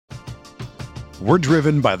We're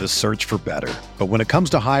driven by the search for better. But when it comes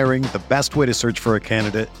to hiring, the best way to search for a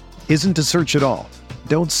candidate isn't to search at all.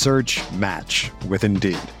 Don't search, match with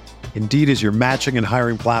Indeed. Indeed is your matching and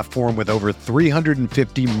hiring platform with over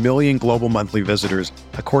 350 million global monthly visitors,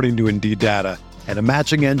 according to Indeed data, and a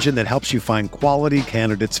matching engine that helps you find quality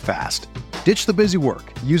candidates fast. Ditch the busy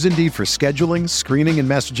work. Use Indeed for scheduling, screening, and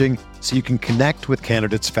messaging so you can connect with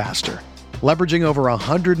candidates faster. Leveraging over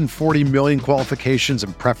 140 million qualifications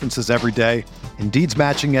and preferences every day, Indeed's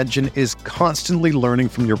matching engine is constantly learning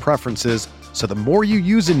from your preferences, so the more you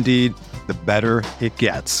use Indeed, the better it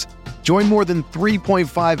gets. Join more than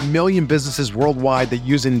 3.5 million businesses worldwide that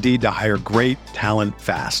use Indeed to hire great talent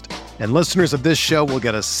fast. And listeners of this show will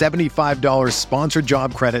get a $75 sponsored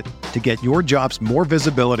job credit to get your jobs more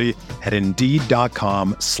visibility at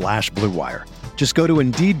Indeed.com/Blue Wire. Just go to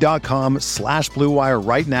Indeed.com/Blue Wire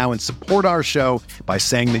right now and support our show by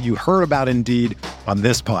saying that you heard about Indeed on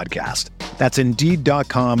this podcast. That's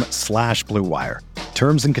Indeed.com/Blue Wire.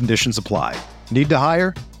 Terms and conditions apply. Need to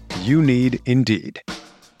hire? You need Indeed.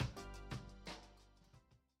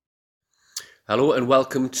 Hello and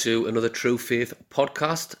welcome to another True Faith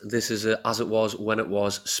podcast. This is a As It Was When It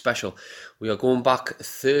Was special. We are going back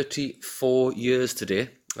 34 years today,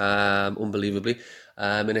 unbelievably,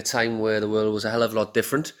 in a time where the world was a hell of a lot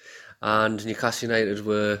different and Newcastle United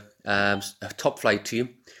were a top flight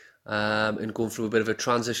team and going through a bit of a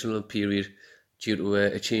transitional period due to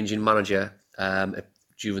a change in manager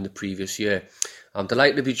during the previous year. I'm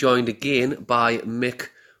delighted to be joined again by Mick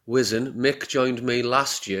Wizzen. Mick joined me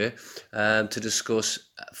last year to discuss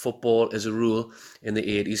football as a rule in the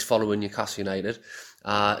 80s following Newcastle United,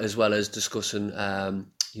 as well as discussing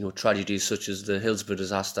tragedies such as the Hillsborough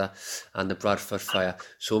disaster and the Bradford fire.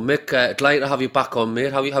 So Mick, delighted to have you back on,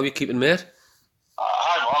 mate. How you keeping, mate?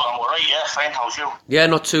 Hi Mark, I'm alright, yeah, fine, how's you? Yeah,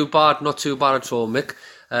 not too bad at all, Mick.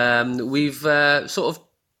 We've sort of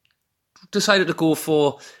decided to go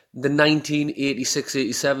for the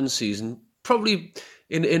 1986-87 season, probably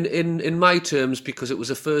in my terms, because it was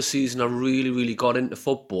the first season I really got into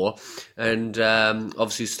football and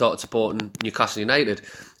obviously started supporting Newcastle United.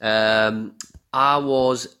 I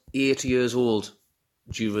was 8 years old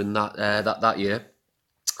during that year,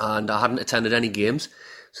 and I hadn't attended any games.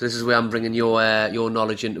 So this is where I'm bringing your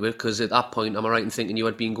knowledge into it, because at that point, am I right in thinking you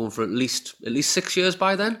had been going for at least 6 years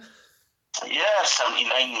by then? Yeah,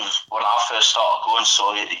 79 was when I first started going,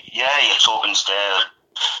 so yeah, you're talking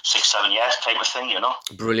 6-7 years type of thing, you know.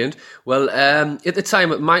 Brilliant. Well, at the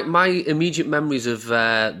time, my immediate memories of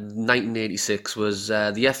 1986 was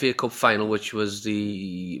the FA Cup final, which was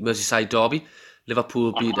the Merseyside derby.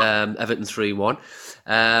 Liverpool beat Everton 3-1.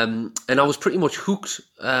 And I was pretty much hooked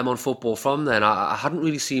on football from then. I hadn't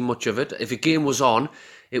really seen much of it. If a game was on,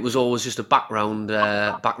 it was always just a background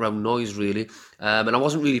noise, really. And I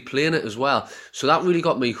wasn't really playing it as well. So that really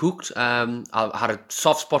got me hooked. I had a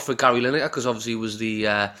soft spot for Gary Lineker, because obviously he was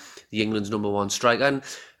the England's number one striker. And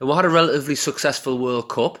we had a relatively successful World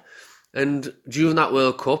Cup. And during that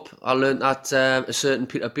World Cup, I learned that a certain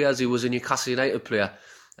Peter Beardsley was a Newcastle United player.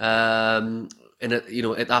 And at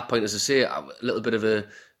that point, as I say, a little bit of a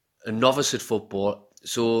novice at football.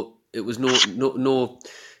 So it was no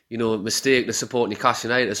mistake to support Newcastle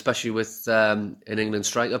United, especially with an England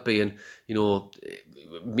striker being, in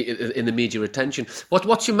the media attention.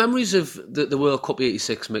 What's your memories of the World Cup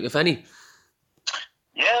 '86, Mick, if any?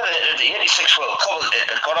 Yeah, the '86 World Cup,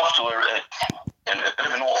 it got off to a bit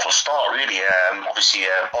of an awful start, really. Obviously,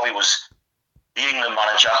 Bobby was the England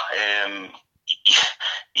manager.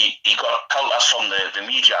 He got pelters from the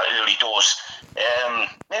media early doors.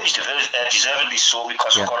 Maybe deservedly so,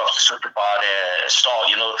 because we got off to such a bad start.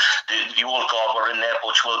 You know, the old guard were in there,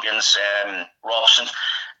 Butch Wilkins, Robson.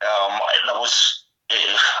 That was.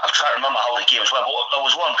 I'm trying to remember how the games went, but there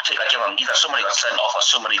was one particular game, either somebody got sent off or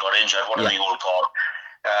somebody got injured, one of the old guard.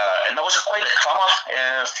 And there was quite a clamour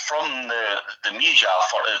from the media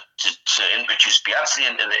to introduce Beardsley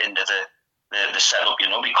into the setup,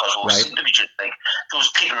 because we seemed to be just like it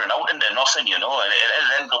was petering out into nothing, and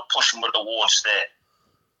it ended up pushing towards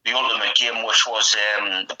the ultimate game, which was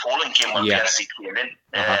the Poland game when Beardsley came in.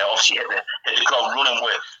 Obviously hit the ground running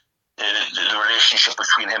with the relationship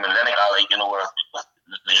between him and Lineker, where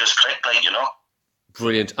they just clicked,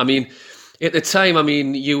 Brilliant. I mean, at the time,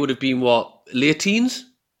 you would have been late teens?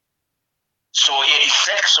 So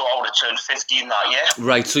 86, so I would have turned 15 that year.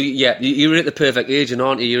 Right, so yeah, you're at the perfect age,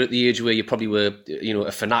 aren't you? You're at the age where you probably were,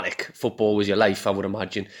 a fanatic. Football was your life, I would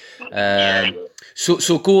imagine.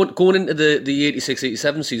 So going into the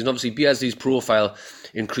 86-87 season, obviously Beardsley's profile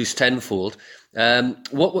increased tenfold.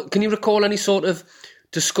 What can you recall any sort of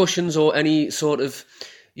discussions or any sort of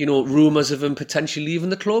rumours of him potentially leaving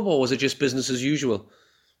the club, or was it just business as usual?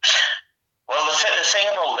 Well, the thing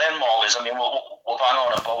about them, Mark, is, we're bang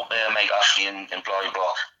on about Mike Ashley and blah,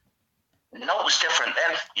 blah. No, it was different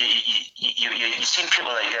then. You seen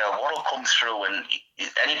people like Waddle come through, and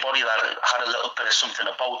anybody that had a little bit of something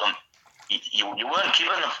about them, you weren't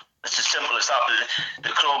keeping them. It's as simple as that. The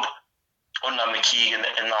club under McKeegan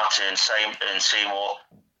and that and Seymour,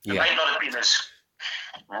 it might not have been as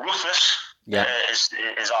ruthless as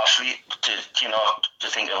Ashley, to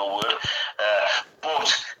think of a word,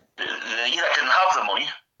 but they either didn't have the money,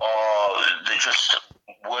 or they just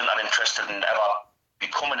weren't that interested in ever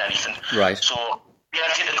becoming anything. Right. So the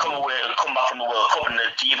idea to come back from the World Cup and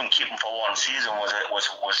to even keep him for one season was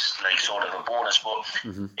like sort of a bonus. But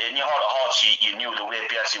in your heart of hearts, you knew the way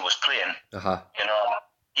Beardsley was playing.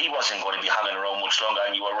 He wasn't going to be hanging around much longer,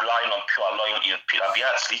 and you were relying on pure loyalty of Peter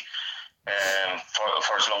Beardsley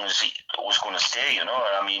for as long as he was going to stay.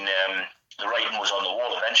 The writing was on the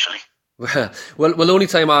wall eventually. Well, the only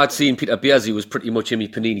time I'd seen Peter Beardsley was pretty much in my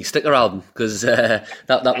Panini sticker album, because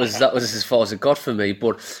that was as far as it got for me.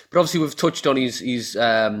 But obviously we've touched on his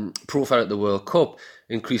profile at the World Cup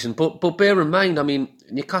increasing. But bear in mind,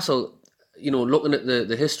 Newcastle, looking at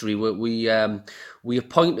the history, we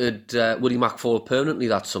appointed Woody McFall permanently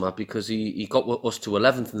that summer because he got us to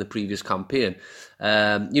 11th in the previous campaign.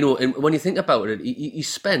 And when you think about it, he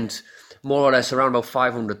spent more or less around about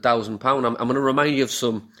 £500,000. I'm going to remind you of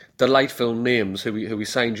some delightful names who we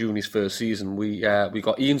signed during his first season. We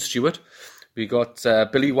got Ian Stewart, we got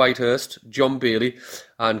Billy Whitehurst, John Bailey,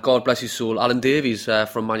 and God bless his soul, Alan Davies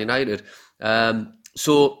from Man United.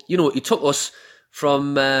 So he took us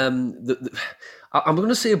from I'm going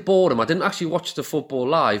to say boredom. I didn't actually watch the football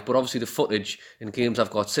live, but obviously the footage in games I've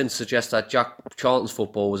got since suggests that Jack Charlton's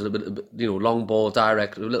football was a little bit, long ball,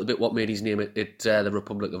 direct, a little bit what made his name at the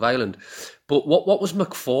Republic of Ireland. But what was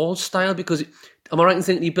McFall's style? Because am I right in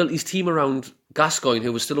thinking he built his team around Gascoigne,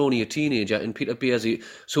 who was still only a teenager, and Peter Beardsley?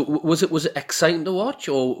 So was it exciting to watch,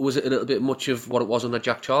 or was it a little bit much of what it was under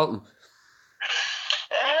Jack Charlton?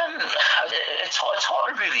 It's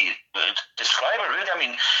hard to really describe it, really.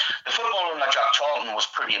 The football under Jack Charlton was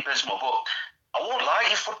pretty abysmal, but I won't lie,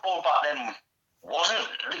 your football back then wasn't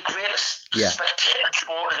the greatest spectacular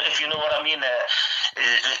sport, if you know what I mean.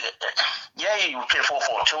 You would play 4-4-2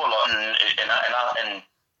 a lot, and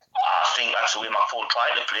I think that's the way McFall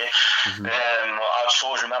tried to play. I just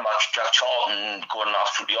always remember Jack Charlton going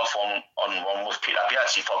absolutely off on one with Peter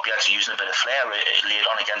Beardsley, for Beardsley using a bit of flair late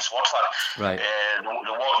on against Watford. Right.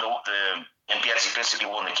 And Beardsley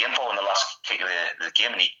basically won the game for in the last kick of the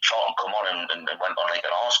game, and Charlton come on and went on like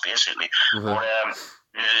an arse, basically. But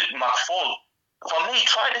McFall, for me,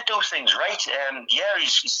 tried to do things right.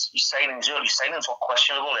 His signings, early signings were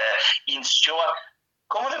questionable. Ian Stewart,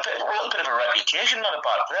 come with a little bit of a reputation, not a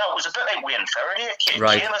bad player. It was a bit like Wayne Faraday. Came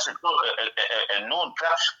as a known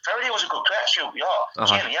player. Faraday was a good player, Came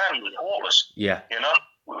here and he was hopeless. Yeah.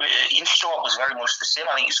 Ian Stewart was very much the same.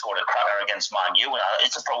 I think he scored a cracker against Man U, and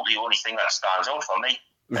it's probably the only thing that stands out for me.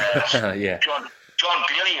 John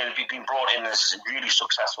Bailey had been brought in as a really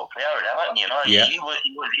successful player at Everton.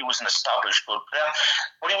 He was an established good player,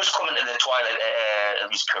 but he was coming to the twilight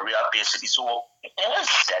of his career, basically. So it was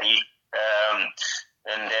steady.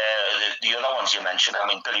 And the other ones you mentioned,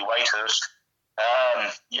 Billy Whitehurst,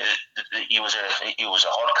 he was a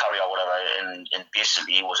hard carrier or whatever, and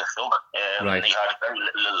basically he was a thug. Right. He had very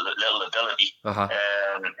little ability, or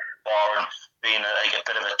being a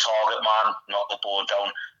bit of a target man, knock the ball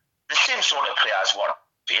down. The same sort of players what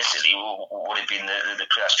basically would have been the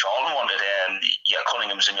players Charlton wanted, your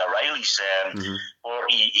Cunninghams and your Rileys, or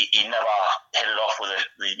he never hit it off with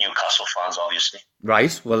the Newcastle fans, obviously.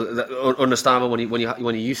 Right. Well, understandable when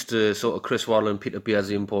you used to sort of Chris Waddle and Peter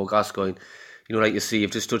Beardsley and Paul Gascoigne. Like you see,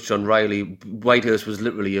 you've just touched on Riley. Whitehurst was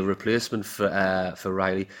literally a replacement for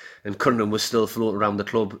Riley, and Cunningham was still floating around the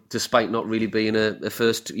club despite not really being a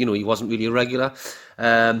first. He wasn't really a regular.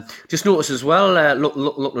 Just notice as well,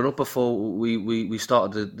 looking it up before we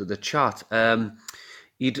started the chat.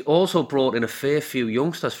 He'd also brought in a fair few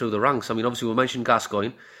youngsters through the ranks. Obviously we mentioned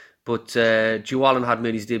Gascoigne, but Joe Allen had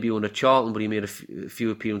made his debut under Charlton, but he made a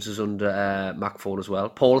few appearances under McFall as well.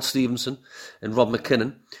 Paul Stevenson and Rob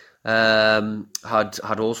McKinnon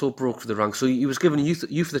had also broke through the ranks, so he was given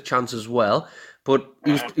youth the chance as well. But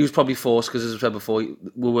he was probably forced because, as I said before,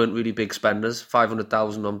 we weren't really big spenders.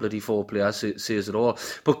 500,000 on bloody 4 players says it all.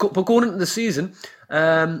 But going into the season,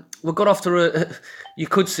 we got off to you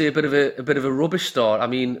could say a bit of a rubbish start.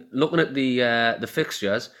 Looking at the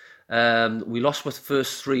fixtures, we lost with the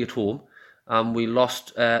first 3 at home, and we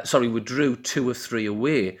drew 2 of 3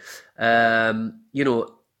 away.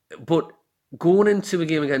 But going into a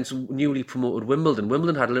game against newly promoted Wimbledon,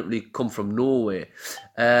 Wimbledon had literally come from nowhere.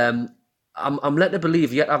 I'm led to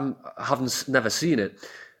believe, yet I haven't never seen it.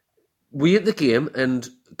 Were you at the game, and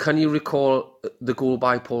can you recall the goal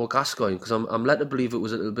by Paul Gascoigne? Because I'm led to believe it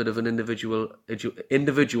was a little bit of an individual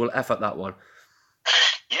effort, that one.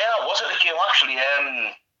 Yeah, I was at the game actually.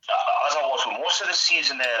 As I was with most of the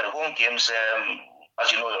season, the home games.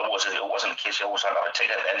 As you know, it wasn't the case. You always had to have a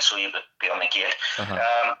ticket then, so you could be on the gate.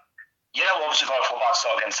 Yeah, obviously got a full-back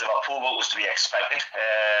start against Liverpool, but it was to be expected.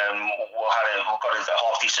 We got a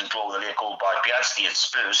half-decent draw with a late goal by Bielski at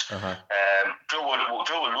Spurs. Drew with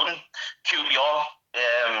Luton, QPR,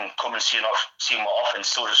 come and see more often,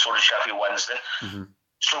 so did Sheffield Wednesday.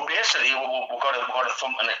 So basically, we got a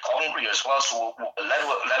thump in the Coventry as well, so it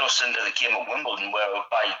led us into the game at Wimbledon, where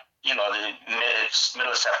by the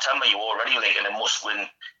middle of September, you're already like in a must-win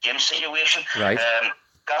game situation. Right.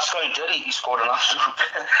 Gascoigne did. He scored an absolute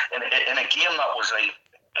in a game that was like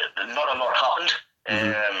not a lot happened.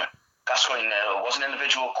 Gascoigne was an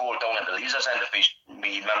individual goal down at the Leazer's end. If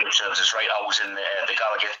me memory serves us right, I was in the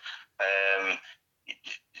Gallagher.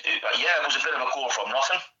 It was a bit of a goal from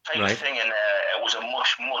nothing type of thing, and it was a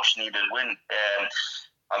much needed win.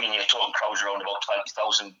 I mean, you're talking crowds around about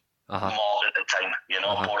 20,000. Mark at the time,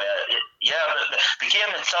 but the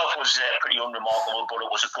game itself was pretty unremarkable, but it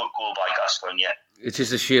was a good goal by Gascoigne. Yeah, it's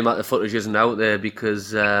just a shame that the footage isn't out there,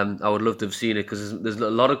 because I would love to have seen it, because there's a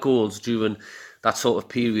lot of goals during that sort of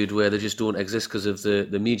period where they just don't exist because of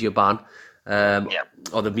the media ban,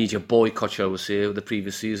 or the media boycott, shall we say, of the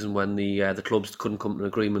previous season, when the clubs couldn't come to an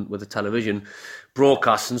agreement with the television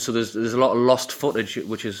broadcasting. So there's a lot of lost footage,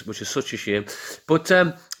 which is such a shame. But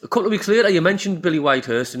a couple of weeks later, you mentioned Billy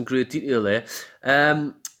Whitehurst in great detail there.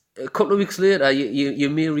 A couple of weeks later, you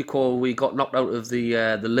may recall we got knocked out of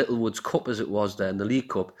the Littlewoods Cup, as it was then, the League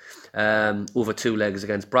Cup, over 2 legs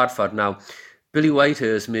against Bradford. Now, Billy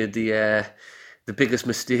Whitehurst made the biggest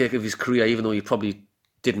mistake of his career, even though he probably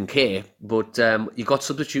didn't care, but he got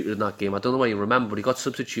substituted in that game. I don't know why you remember, but he got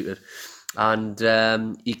substituted, and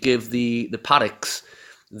he gave the Paddocks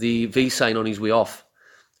the V sign on his way off,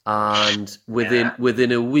 and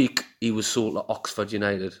within a week he was sold to Oxford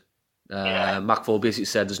United. McFall basically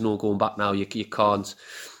said, "There's no going back now. You can't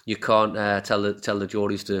tell the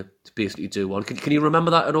Geordies to basically do one." Can you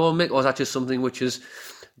remember that at all, Mick, or is that just something which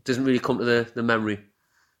doesn't really come to the memory?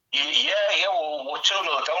 We're 2-0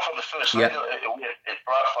 down from the first leg at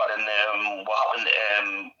Bradford, and what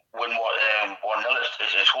happened? Win 1-0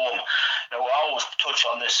 at home. Now, I always touch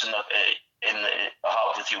on this I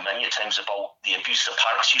have with you many times about the abuse the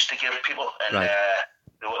Paddocks used to give people, and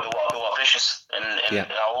they were vicious. And I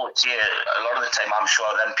always say, a lot of the time, I'm sure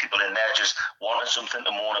then people in there just wanted something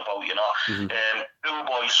to moan about, Blue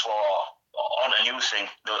Boys were on a new thing.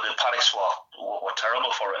 The Paddocks were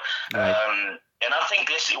terrible for it. And I think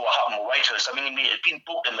basically what happened with Whitehurst, I mean, he had been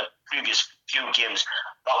booked in the previous few games.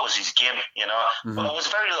 That was his game, But there was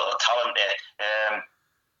very little talent there.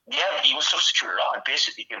 He was substituted out and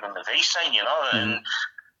basically given him the V sign, And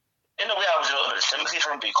in a way, I was a little bit of sympathy for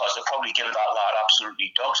him, because they probably given that lad absolutely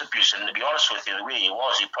dog's abuse. And to be honest with you, the way he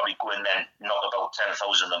was, he'd probably go in there and knock about 10,000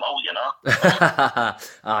 of them out,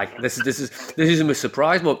 Aye, this isn't a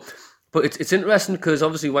surprise, but it's interesting, because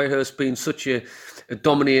obviously Whitehurst being such a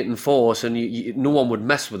dominating force, and no one would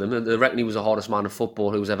mess with him. They reckon he was the hardest man in football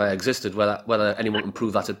who's ever existed. Whether anyone can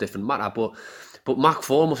prove that's a different matter. But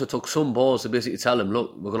McFall must have took some balls to basically tell him,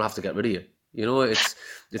 "Look, we're going to have to get rid of you."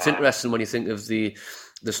 It's interesting when you think of the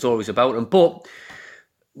stories about him. But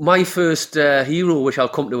my first hero, which I'll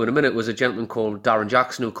come to in a minute, was a gentleman called Darren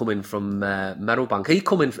Jackson, who come in from Meadowbank. He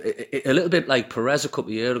come in a little bit like Perez a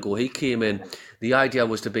couple of years ago. He came in. The idea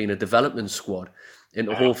was to be in a development squad and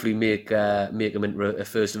to hopefully make him into a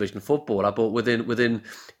first division footballer. But within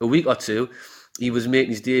a week or two, he was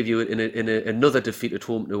making his debut in another defeat at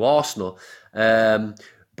home to Arsenal.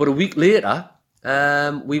 But a week later,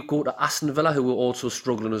 we go to Aston Villa, who were also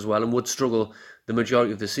struggling as well and would struggle the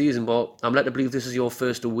majority of the season. But I'm led to believe this is your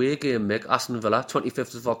first away game, Mick. Aston Villa,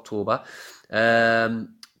 25th of October.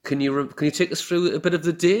 Can you take us through a bit of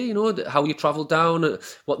the day? How you travelled down,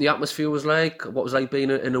 what the atmosphere was like, what it was like being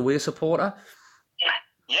an away supporter?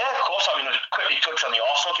 Yeah, of course. I mean, I'll quickly touch on the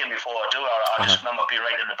Arsenal game before I do. I just remember being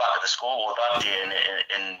right in the back of the scoreboard that day,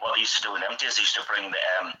 and what they used to do in empties, they used to bring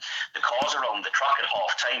the cars around the track at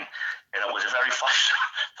half time, and it was a very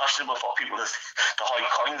fashionable for people to hide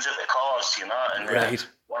coins at the cars, and right.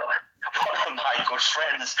 One of my good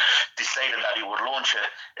friends decided that he would launch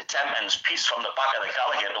a 10-pence piece from the back of the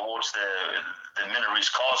Gallagher towards the Minories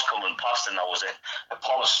cars coming past, and there was a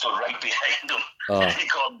police stood right behind him, and he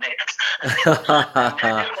got nicked. They were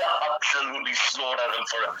absolutely absolutely slaughtered him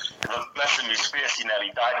for bless him, his face. He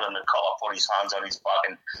nearly died when the cop put his hands on his back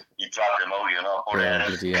and he dragged him out, you know. But,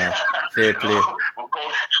 fair play.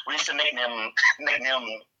 We used to nickname him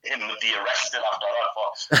the arrested after that for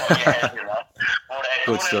your head, you know. But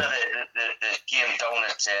going into the game down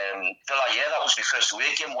at Villa, that was my first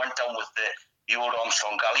away game. Went down with the old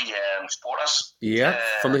Armstrong Galley supporters.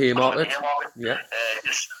 From the Haymarket. Yeah.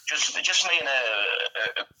 Just me and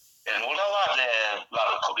an older lad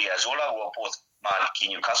a couple of years older, we were both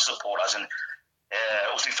key Newcastle supporters, and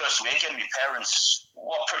it was my first weekend. My parents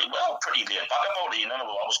were pretty laid back about it. You know,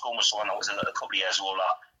 I was going with someone that was a couple of years older.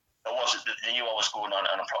 They knew I was going on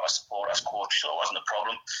a proper supporters coach, so it wasn't a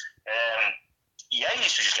problem. I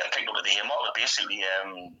used to just get picked up at the Haymarket, basically,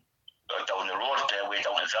 down the road, way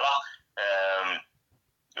down in Villa.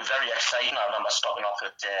 Very exciting. I remember stopping off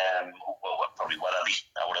at probably Wetherby,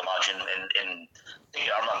 I would imagine.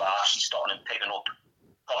 I remember actually stopping and picking up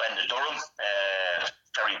top end of Durham,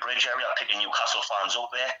 Ferry Bridge area, picking Newcastle fans up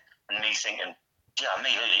there, and me thinking,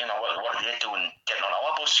 you know, what are they doing getting on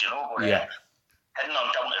our bus, you know? But heading on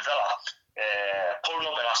down to Villa, pulling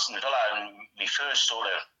up in Aston Villa, and my first sort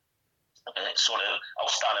of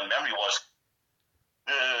outstanding memory was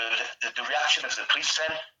the reaction of the police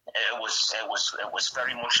then. It was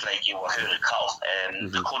very much like you were herded cattle.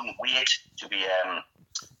 They couldn't wait to be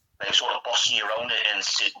like sort of bossing you around it and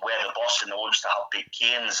wear the boss, and they all used to have big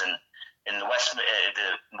canes. And in the West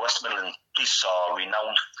Midland police are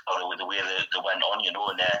renowned for the way they went on, you know.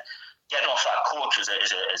 And getting off that coach as a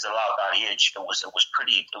lad that age, it was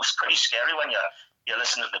pretty scary when you're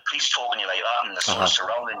listening to the police talking to you like that, and they're sort of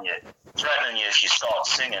surrounding you, threatening you if you start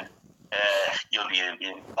singing. You'll be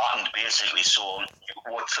battened basically. So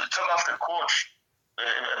took off the coach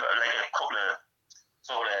like a couple of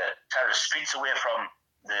sort of terrace streets away from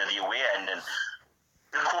the away end, and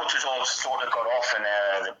the coaches all sort of got off, and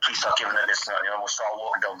the police are giving it this, you know, we'll start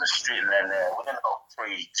walking down the street, and then within about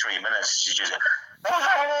three minutes, you just the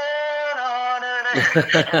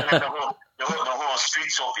whole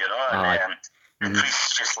street's up, you know, and the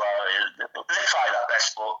police just they tried their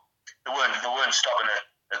best, but they weren't stopping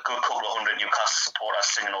a good couple of hundred Newcastle supporters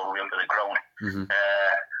singing all the way up to the ground. We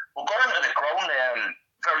got into the ground,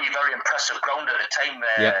 very, very impressive ground at the time.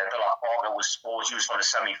 Villa Park was used for the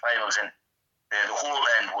semi-finals, and the whole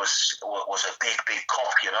end was a big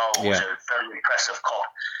cop, you know. It was a very impressive cop.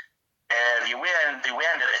 The away end at the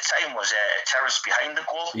time was a terrace behind the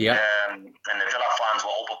goal, and the Villa fans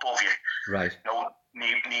were up above you. Right. Now,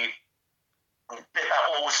 the bit that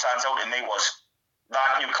always stands out to me was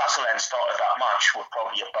that Newcastle end started that match with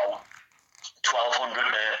probably about 1,200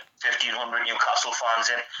 to 1,500 Newcastle fans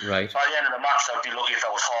in. Right. By the end of the match, I'd be lucky if that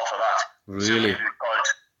was half of that. Really?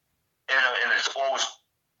 And it's always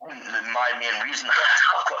my main reason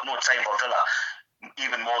I've got no time for Villa,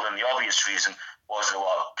 even more than the obvious reason, was there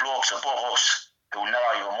were blokes above us who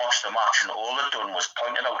never even watched the match, and all they'd done was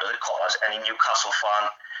pointing out to the colours any Newcastle fan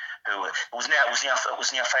who it was near fireworks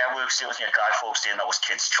day, it was near Guy Fawkes Day, and that was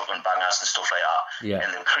kids chucking bangers and stuff like that. Yeah.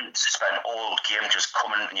 And the police spent all game just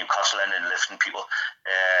coming to Newcastle and lifting people.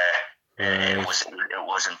 It was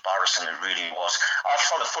embarrassing. It really was. As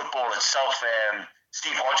for the football itself,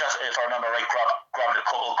 Steve Hodge, if I remember right, grabbed a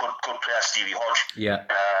couple good players. Stevie Hodge. Yeah.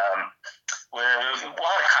 We had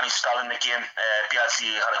a canny spell in the game.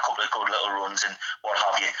 BRC had a couple of good little runs and what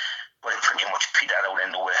have you. But it pretty much petered out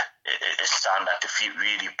into a standard defeat,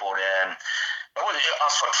 really. But as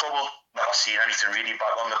for trouble, never seen anything really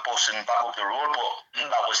back on the bus and back up the road. But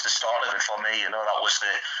that was the start of it for me, you know. That was the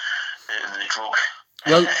drug.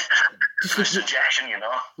 Well, just suggestion, you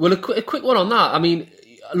know. Well, a quick one on that. I mean,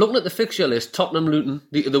 looking at the fixture list, Tottenham, Luton,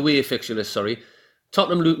 the away fixture list, sorry.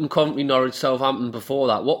 Tottenham, Luton, Coventry, Norwich, Southampton before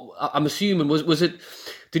that. What I'm assuming was it?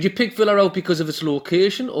 Did you pick Villa out because of its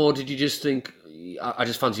location, or did you just think, I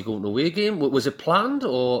just fancy going to an away game? Was it planned,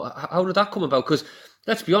 or how did that come about? Because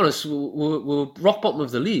let's be honest, we were rock bottom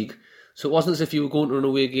of the league, so it wasn't as if you were going to an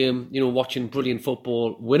away game, you know, watching brilliant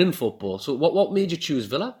football, winning football. So what made you choose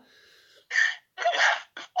Villa? I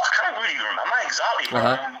can't really remember exactly.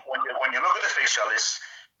 When you look at the fixture list,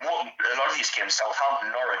 a lot of these games, Southampton,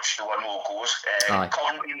 Norwich, there were no goals.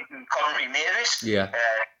 Coventry, Mavis,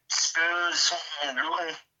 Spurs,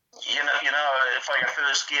 Luton. You know, for your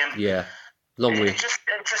first game. Yeah. Long way. It just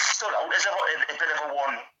stood out as a bit of a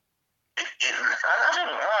one. I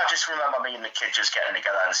don't know. I just remember me and the kid just getting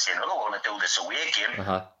together and saying, "Oh, we're going to do this away game,"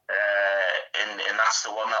 and that's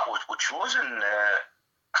the one that we chose. And I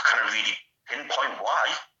can't really pinpoint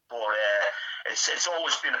why, but it's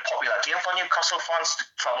always been a popular game for Newcastle fans to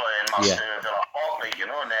travel in Villa Park, you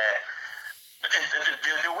know. And the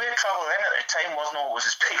way travel then at the time wasn't always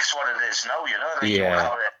as big as what it is now, you know.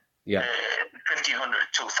 1,500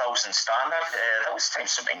 to 2,000 standard. That was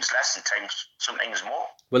times sometimes less and times sometimes more.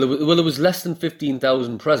 Well, it was less than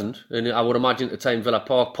 15,000 present, and I would imagine at the time Villa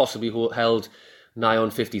Park possibly held nigh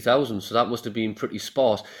on 50,000, so that must have been pretty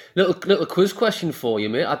sparse. Little quiz question for you,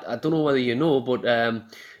 mate. I don't know whether you know, but a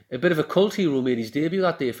bit of a cult hero made his debut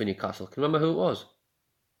that day for Newcastle. Can you remember who it was?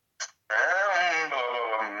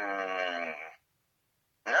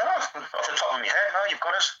 No, off the top of my head, no, you've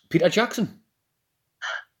got us. Peter Jackson.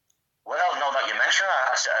 Well, now that you mention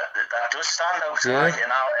that does stand out. Yeah.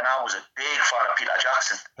 And I was a big fan of Peter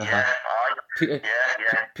Jackson.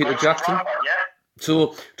 Peter Jackson. Yeah.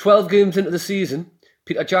 So, 12 games into the season,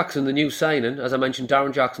 Peter Jackson, the new signing, as I mentioned,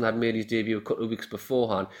 Darren Jackson had made his debut a couple of weeks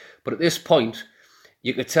beforehand. But at this point,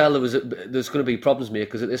 you could tell there's going to be problems, mate,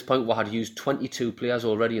 because at this point we had used 22 players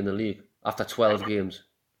already in the league after 12 games.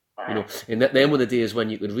 You know, and then were the days when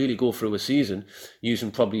you could really go through a season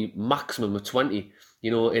using probably maximum of 20.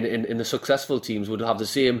 You know, in the successful teams would have the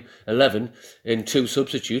same 11 and 2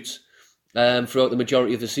 substitutes throughout the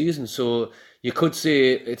majority of the season. So you could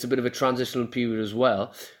say it's a bit of a transitional period as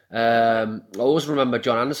well. I always remember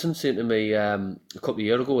John Anderson saying to me a couple of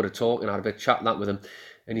years ago at a talk, and I had a bit of chat that with him,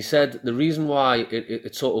 and he said the reason why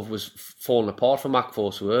it sort of was falling apart for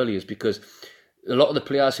McFaw so early is because a lot of the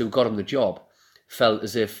players who got him the job felt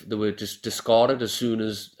as if they were just discarded as soon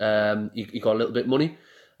as he got a little bit of money.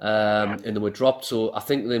 And they were dropped. So I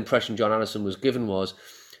think the impression John Anderson was given was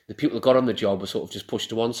the people that got on the job were sort of just pushed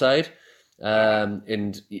to one side.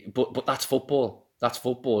 But that's football. That's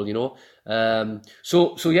football, you know. Your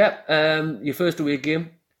first away game,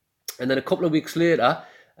 and then a couple of weeks later,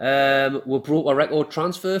 we broke a record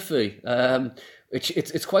transfer fee.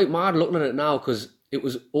 It's quite mad looking at it now because it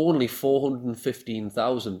was only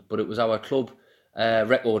 415,000, but it was our club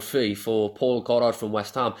record fee for Paul Goddard from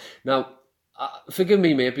West Ham. Now, forgive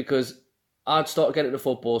me, mate, because I'd started getting into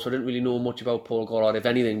football, so I didn't really know much about Paul Goddard, if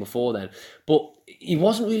anything, before then. But he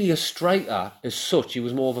wasn't really a striker as such. He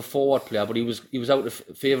was more of a forward player, but he was out of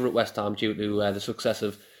favour at West Ham due to the success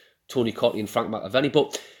of Tony Cottee and Frank McAvenny.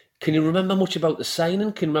 But can you remember much about the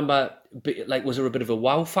signing? Can you remember, was there a bit of a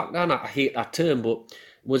wow factor? And I hate that term, but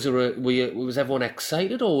was everyone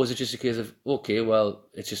excited, or was it just a case of, okay, well,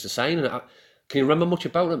 it's just a signing? Can you remember much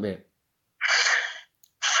about it, mate?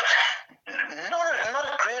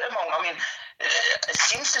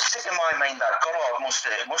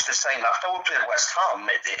 Must have signed after we played West Ham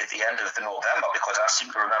at the end of November, because I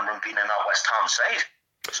seem to remember him being in that West Ham side.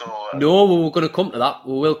 So no, we were going to come to that.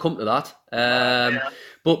 We will come to that.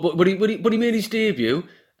 But he made his debut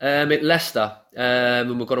at Leicester,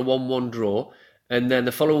 and we got a 1-1 draw, and then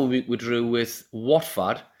the following week we drew with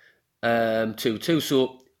Watford 2-2.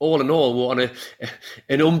 So all in all, we're on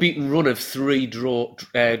an unbeaten run of 3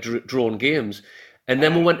 drawn games, and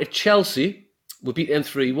then we went to Chelsea. We beat them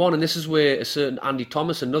 3-1, and this is where a certain Andy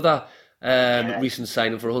Thomas, another recent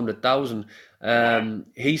signing for 100,000,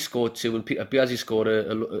 he scored 2, and Peter Biazzi scored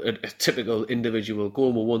a typical individual goal,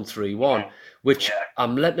 and we won 3-1, which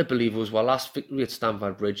I'm led to believe was our last victory at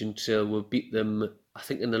Stamford Bridge until we beat them, I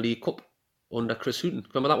think, in the League Cup under Chris Hughton.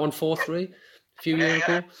 Remember that one, 4-3? A few years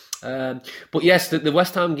ago. But yes, the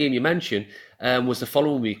West Ham game you mentioned was the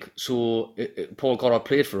following week, so Paul Goddard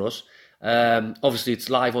played for us. Obviously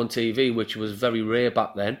it's live on TV, which was very rare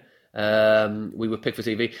back then. We were picked for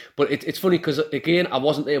TV, but it's funny because again I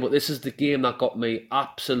wasn't there, but this is the game that got me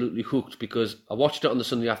absolutely hooked, because I watched it on the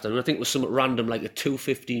Sunday afternoon. I think it was something random like a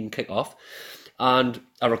 2:15 kickoff, and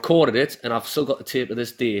I recorded it, and I've still got the tape to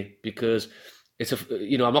this day, because it's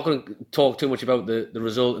I'm not going to talk too much about the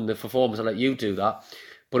result and the performance. I'll let you do that,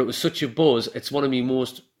 but it was such a buzz. It's one of my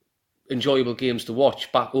most enjoyable games to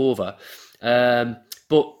watch back over,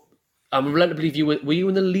 but I'm led to believe were you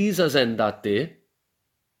in the Leazers end that day?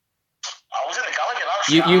 I was in the Gallagher,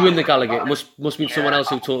 actually. You were in the Gallagher. It must have been someone else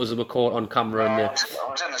who told us they were caught on camera. I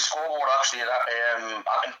was in the scoreboard, actually. I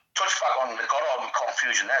can touch back on the Goddard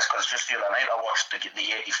confusion there, because just the other night I watched the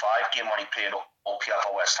 85 game when he played up here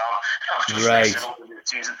for West Ham. Right.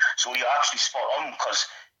 Season. So you're actually spot on, because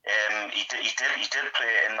he did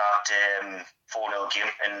play in that 4-0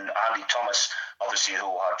 game, and Andy Thomas, obviously,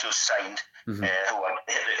 who had just signed, who had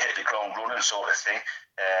hit the ground running, sort of thing.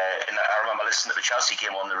 And I remember listening to the Chelsea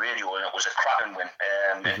game on the radio, and it was a cracking win.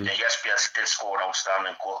 And yes, Bielsa did score an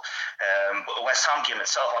outstanding goal. But the West Ham game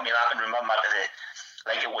itself, I mean, I can remember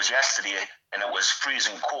like it was yesterday, and it was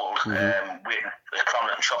freezing cold, waiting for the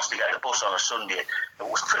Cromlin shops to get the bus on a Sunday. It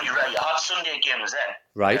was pretty rare. You had Sunday games then.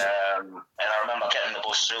 Right. And I remember getting the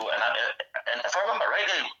bus through, and if I remember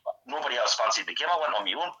rightly, nobody else fancied the game. I went on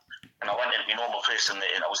my own, and I went into my normal place, and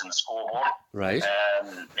I was in the scoreboard. Right.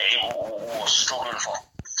 We were struggling for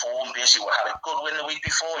home basically we had a good win the week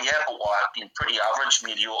before, yeah, but we had been pretty average,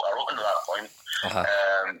 mediocre up until that point.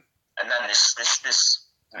 And then this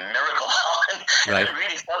miracle happened. Right. It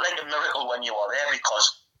really felt like a miracle when you were there, because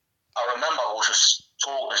I remember I was just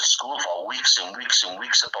talking at school for weeks and weeks and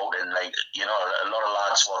weeks about it, and like, you know, a lot of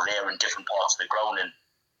lads were there in different parts of the ground, and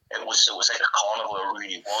it was like a carnival. It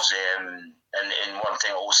really was. And one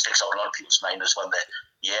thing always sticks out in a lot of people's mind is when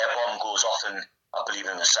the air bomb goes off, and I believe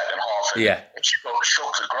in the second half, and it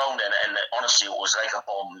shook the ground, and honestly, it was like a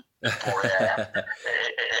bomb. But,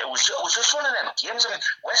 it was just one of them games. I mean,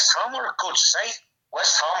 West Ham were a good side. At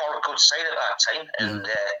that time, and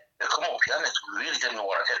they come up here and they really didn't know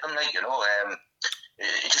what to hit them. Like, you know,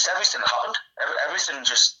 it just everything happened. Everything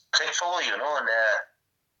just clicked for you, you know, and.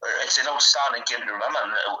 It's an outstanding game to remember,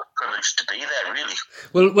 and a privilege to be there, really.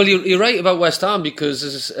 Well, you're right about West Ham, because,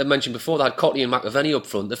 as I mentioned before, they had Cottee and McAvenny up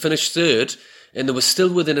front. They finished third, and they were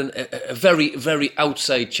still within a very, very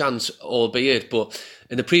outside chance, albeit. But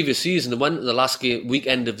in the previous season, they went to the last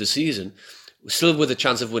weekend of the season, still with a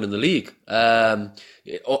chance of winning the league. As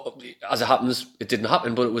it happens, it didn't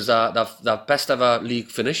happen, but it was their best ever league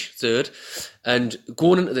finish, third. And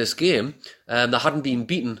going into this game, they hadn't been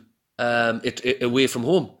beaten it away from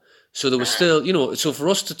home. So there was still, you know, so for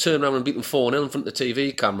us to turn around and beat them 4-0 in front of the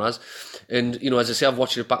TV cameras, and, you know, as I say, I've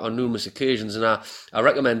watched it back on numerous occasions, and I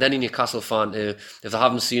recommend any Newcastle fan to, if they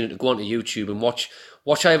haven't seen it, to go onto YouTube and watch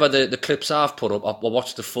either the clips I've put up or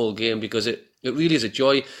watch the full game, because it really is a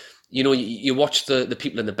joy. You know, you watch the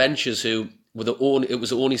people in the benches who were it was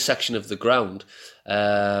the only section of the ground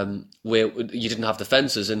where you didn't have the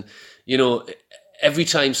fences, and, you know, every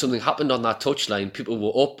time something happened on that touchline, people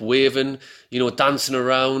were up, waving, you know, dancing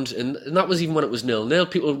around, and that was even when it was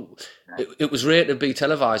 0-0. People, it was rated to be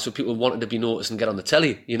televised, so people wanted to be noticed and get on the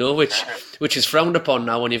telly, you know, which is frowned upon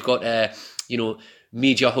now when you've got, you know,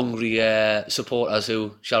 media-hungry supporters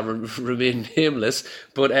who shall remain nameless.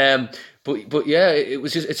 But yeah,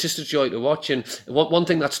 it's just a joy to watch. And one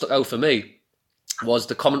thing that stuck out for me was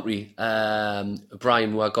the commentary.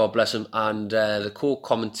 Brian, God bless him, and the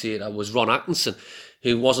co-commentator was Ron Atkinson,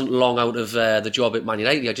 who wasn't long out of the job at Man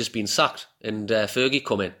United. He had just been sacked, and Fergie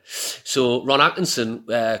come in. So Ron Atkinson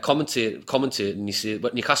commentated, and he said,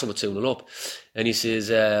 but Newcastle were 2-0 up, and he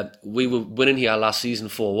says, we were winning here last season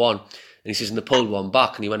 4-1, and he says, and they pulled one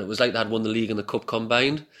back, and he went, it was like they had won the league and the cup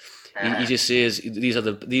combined. He just says, these are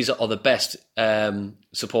the best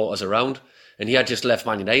supporters around. And he had just left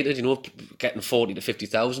Man United, you know, getting 40 to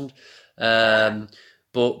 50,000.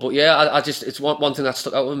 But yeah, it's one thing that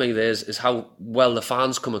stuck out with me there is how well the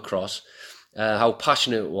fans come across, how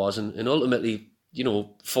passionate it was, and ultimately, you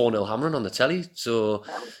know, 4-0 hammering on the telly. So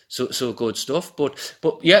good stuff. But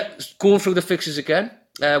yeah, going through the fixtures again,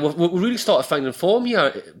 we really started finding form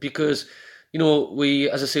here, because, you know,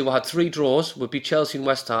 we had 3 draws. We beat Chelsea and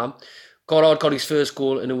West Ham. Goddard got his first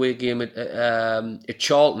goal in a away game at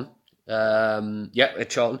Charlton. At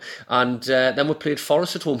Charlton, and then we played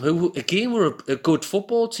Forest at home, who again were a good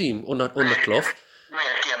football team under Clough.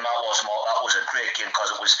 That was a great game,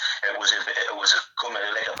 because it was coming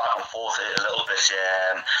like a back and forth a little bit.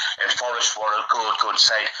 And Forest were a good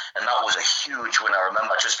side, and that was a huge win. I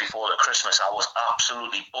remember just before the Christmas, I was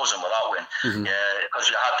absolutely buzzing with that win, because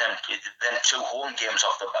you had them 2 home games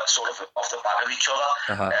off the back of each other.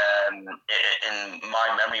 In my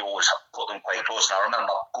memory, always put them quite close. And I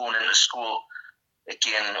remember going into school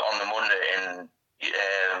again on the Monday, and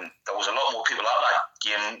there was a lot more people at that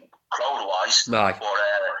game crowd-wise, but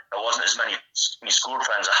there wasn't as many school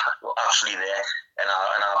friends actually there. And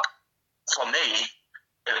for me,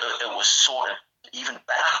 it was sort of even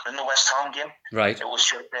better than the West Ham game. Right. It was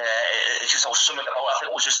just how something about. I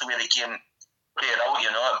think it was just the way the game played out,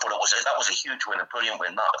 you know. But that was a huge win, a brilliant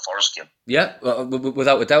win, that the Forest game. Yeah,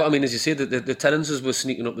 without a doubt. I mean, as you say, the tenancies were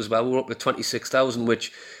sneaking up as well. We were up to 26,000,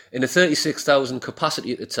 which in a 36,000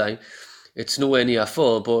 capacity at the time, it's nowhere near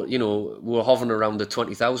full. But, you know, we were hovering around the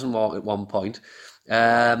 20,000 mark at one point.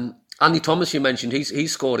 Andy Thomas, you mentioned, he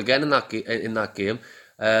scored again in that game.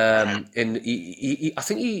 And he I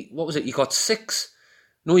think he got 6.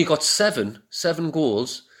 No, he got 7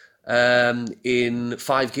 goals in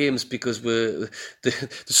 5 games, because we're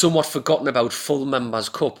the somewhat forgotten about Full Members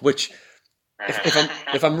Cup, which,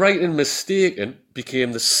 if I'm right and mistaken,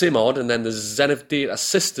 became the SIMOD and then the Zenith Data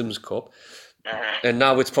Systems Cup, and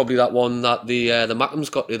now it's probably that one that the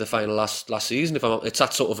Mackems got to the final last season. It's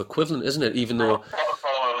that sort of equivalent, isn't it? Even though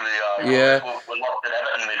probably, yeah, we locked at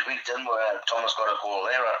Everton midweek, didn't we? Thomas got a goal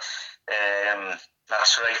there.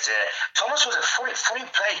 That's right. Thomas was a funny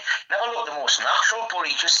play. Never looked the most natural, but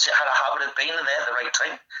he just had a habit of being there at the right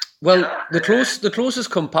time. Well, the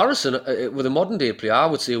closest comparison with a modern day player, I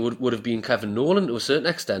would say, would have been Kevin Nolan to a certain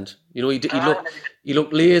extent. You know, he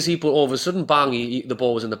looked lazy, but all of a sudden, bang, the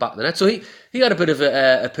ball was in the back of the net. So he had a bit of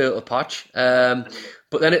a purple patch.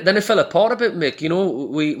 But then it fell apart a bit, Mick. You know,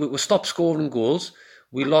 we stopped scoring goals.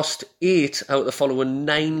 We lost 8 out of the following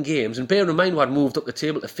 9 games. And bear in mind, we had moved up the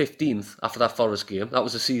table to 15th after that Forest game. That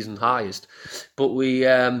was the season highest. But we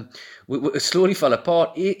slowly fell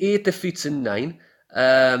apart. 8 defeats in 9.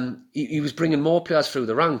 He was bringing more players through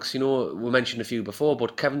the ranks. You know, we mentioned a few before,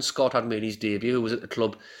 but Kevin Scott had made his debut. Who was at the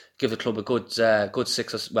club, give the club a good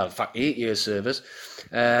 8 years service.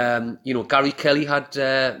 You know, Gary Kelly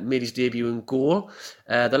had made his debut in goal.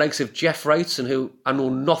 The likes of Jeff Wrightson, who I know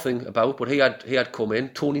nothing about, but he had come in.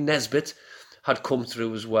 Tony Nesbitt had come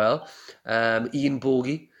through as well. Ian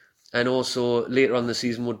Bogie, and also later on in the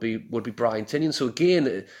season would be Brian Tinian. So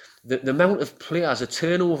again, the amount of players, the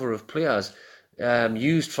turnover of players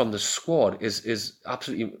used from the squad is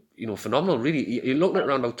absolutely, you know, phenomenal. Really, you're looking at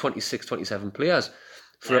around about 26, 27 players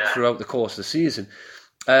throughout the course of the season.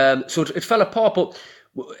 So it fell apart, but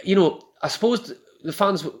you know, I suppose the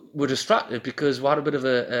fans were distracted because we had a bit of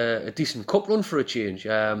a decent cup run for a change.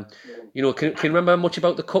 You know, can you remember much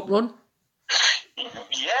about the cup run?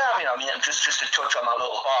 Yeah, I mean, just to touch on that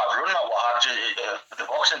little hard run that we had, the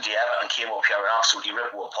Boxing Day Everton came up here and absolutely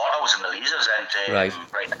ripped us apart. I was in the Leazers and right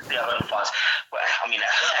next to the Everton fans. Well, I mean,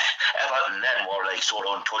 Everton then were like sort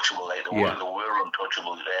of untouchable, like they were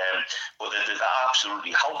untouchable. But they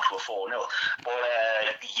absolutely helped with 4-0. But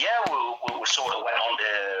we sort of went on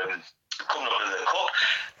to coming up to the cup.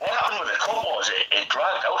 What happened with the cup was it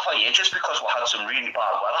dragged out for ages because we had some really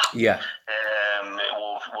bad weather. Yeah.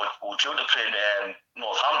 We're due to play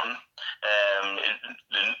Northampton,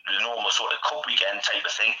 the normal sort of cup weekend type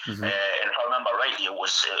of thing. Mm-hmm. And if I remember rightly, it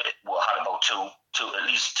was we had about at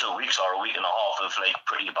least 2 weeks or a week and a half of like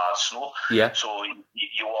pretty bad snow. Yeah. So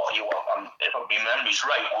you were if my memory's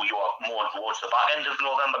right, you were more towards the back end of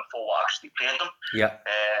November before we actually played them. Yeah.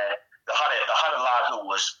 They had a lad who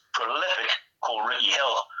was prolific called Ricky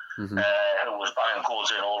Hill, who was banging goals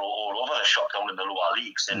in all over the shop down in the lower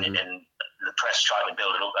leagues, and the press tried to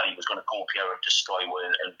build it up that he was going to come up here and destroy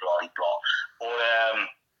and blah blah blah.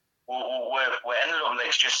 But we ended up like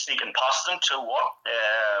just sneaking past them 2-1,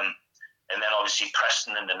 and then obviously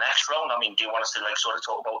Preston in the next round. I mean, do you want us to like sort of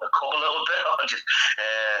talk about the cup a little bit, or just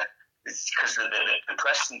because the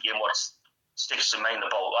Preston game, what sticks to mind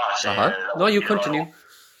about that? No, you continue.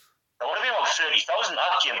 There would have been about 30,000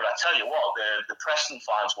 that game, but I tell you what, the Preston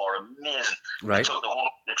fans were amazing. Right. They took the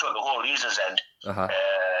whole Leazers end,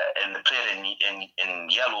 and they played in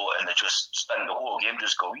yellow, and they just spent the whole game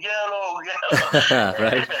just go yellow.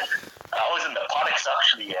 Right. I was in the paddocks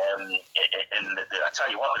actually, and I tell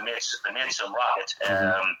you what, they made some racket.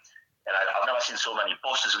 And I've never seen so many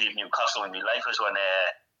buses leave Newcastle in my life as when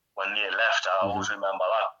they left. I always remember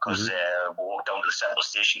that because we walked down to the central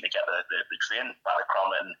station to get the train back to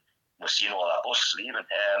Cromwell, and we're seeing all our buses leaving.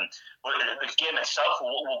 But the game itself, we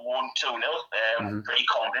won 2-0 pretty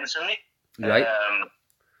convincingly. Right.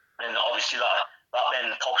 And obviously that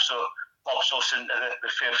then pops us into the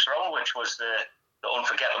 5th round, which was the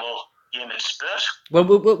unforgettable game at Spurs. Well,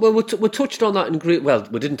 we touched on that in great. Well,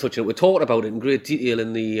 we didn't touch on it. We talked about it in great detail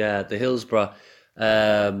in the Hillsborough,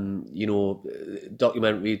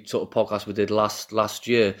 documentary sort of podcast we did last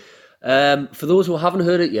year. For those who haven't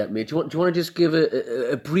heard it yet, mate, do you want to just give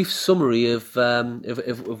a brief summary of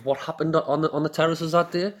what happened on the terraces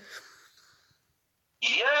that day?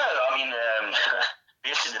 Yeah, I mean,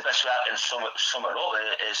 basically the best way I can sum it up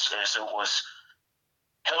is it was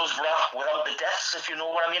Hillsborough without the deaths, if you know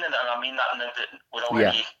what I mean, and I mean that without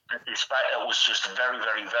any respect. It was just very,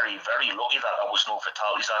 very, very, very lucky that there was no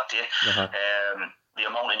fatalities that day. The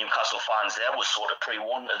amount of Newcastle fans there was sort of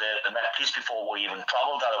pre-warned to the Met Police before we even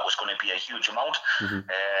travelled that it was going to be a huge amount.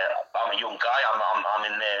 I'm a young guy. I'm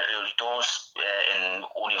in the early doors, and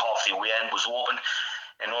only half the away end was open.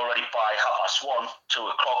 And already by 1:30, 2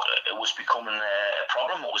 o'clock, it was becoming a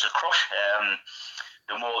problem. It was a crush.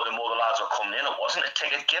 The more the lads were coming in, it wasn't a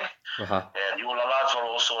ticket game. The older lads were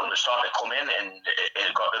also starting to come in, and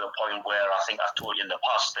it got to the point where I think I've told you in the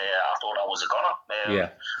past, I thought I was a gunner.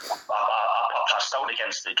 I passed out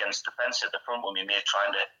against the fence at the front with my mate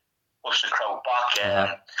trying to push the crowd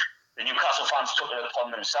back. The Newcastle fans took it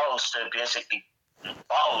upon themselves to basically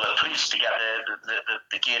battle the police to get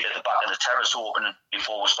the gate at the back of the terrace open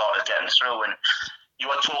before we started getting through. And you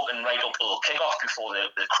were talking right up to the kick-off before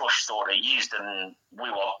the crush sort of eased, and we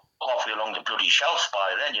were halfway along the bloody shelf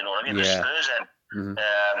by then, you know what I mean? The Spurs end.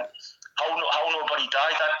 How nobody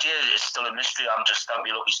died that day is still a mystery. I'm just thank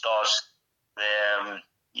you lucky stars that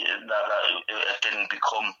it didn't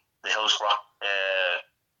become Middlesbrough.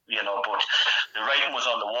 But the writing was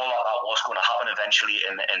on the wall that was going to happen eventually,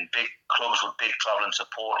 and big clubs with big travelling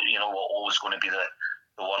support, were always going to be the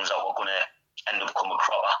ones that were going to end up coming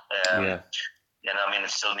cropper. It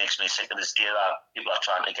still makes me sick to this day that people are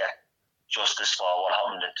trying to get justice for what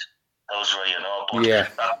happened at Hillsborough,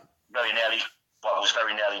 but that was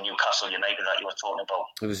very nearly Newcastle United that you were talking about.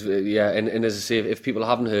 It was, and as I say, if people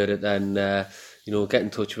haven't heard it, then get in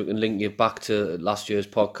touch. We can link you back to last year's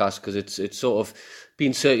podcast, because it's sort of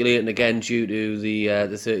been circulating again due to the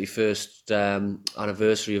 31st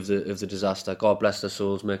anniversary of the disaster. God bless their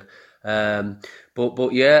souls, Mick. We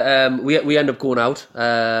end up going out.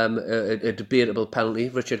 A debatable penalty.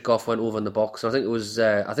 Richard Gough went over in the box. I think it was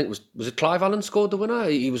it Clive Allen scored the winner?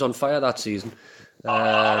 He was on fire that season.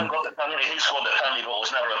 Allen got the penalty. He scored the penalty, but it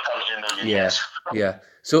was never a penalty in a million years. Yeah.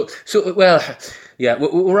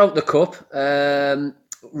 We're out the cup.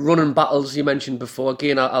 Running battles you mentioned before.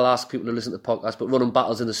 Again, I'll ask people to listen to the podcast, but running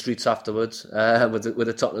battles in the streets afterwards with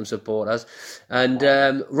the Tottenham supporters, and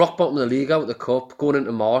rock bottom of the league out the cup going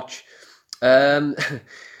into March. A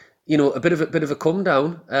bit of a come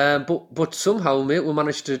down, but somehow, mate, we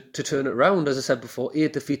managed to turn it around. As I said before,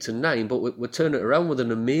 8 defeats and 9, but we turned it around with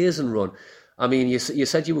an amazing run. I mean, you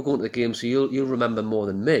said you were going to the game, so you'll remember more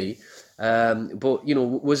than me. But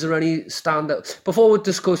was there any standout before we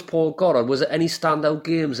discuss Paul Goddard? Was there any standout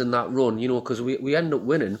games in that run? Because we ended up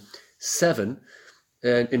winning 7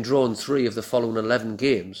 and drawing 3 of the following 11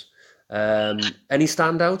 games. Any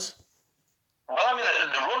standouts? Well, I mean,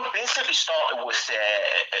 the run basically started with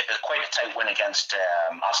quite a tight win against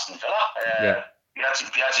Aston Villa.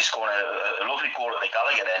 Biaggi scored a lovely goal at the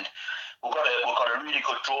Gallagher end. We got a really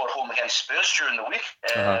good draw at home against Spurs during the week.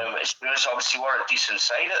 Spurs obviously were a decent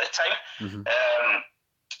side at the time. Mm-hmm.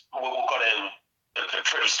 We got a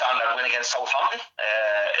pretty standard win against Southampton.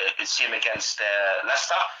 Same against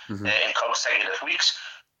Leicester in consecutive weeks.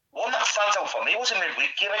 One that stands out for me was a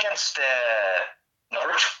midweek game against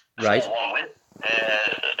Norwich. Right. 4-1 win.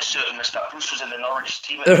 A certain Mr. Bruce was in the Norwich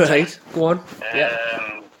team. Right. Go on.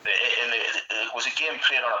 It was a game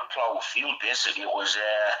played on a plough field. Basically, it was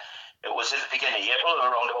at the beginning of April,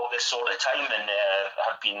 around about this sort of time, and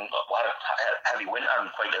had a heavy winter and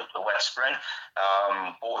quite a wet spring.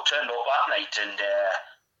 But we turned up that night, and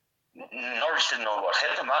Norwich didn't know what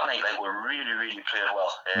hit them that night. Like, we really, really played well.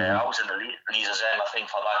 I was in the Leazer's end, I think,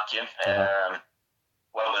 for that game.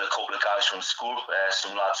 Well, with a couple of guys from school,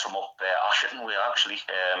 some lads from up Asherton way, actually,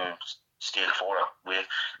 stayed for it with.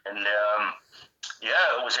 And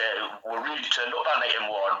it was we really turned up that night and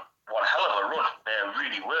won. One hell of a run,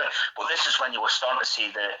 really were. But this is when you were starting to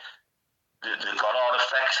see the Goddard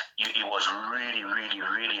effect. He was really, really,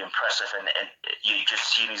 really impressive, and you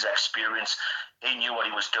just seen his experience. He knew what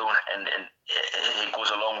he was doing, and it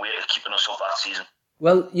goes a long way to keeping us up that season.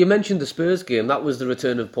 Well, you mentioned the Spurs game. That was the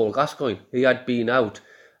return of Paul Gascoigne. He had been out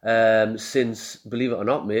since, believe it or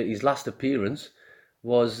not, mate, his last appearance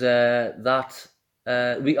was that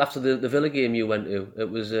week after the Villa game you went to. It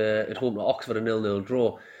was at home to Oxford, a 0-0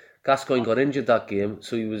 draw. Gascoigne got injured that game,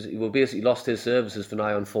 so he basically lost his services for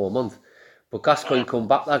nigh on 4 months. But Gascoigne come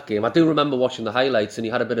back that game. I do remember watching the highlights, and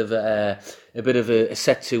he had a bit of a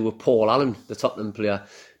set to with Paul Allen, the Tottenham player,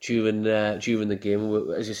 during the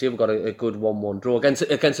game. As you see, we got a good 1-1 draw against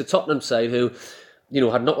a Tottenham side who,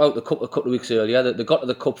 had knocked out the cup a couple of weeks earlier. They got to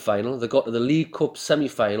the cup final, they got to the League Cup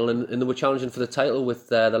semi-final, and they were challenging for the title with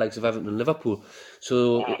the likes of Everton and Liverpool.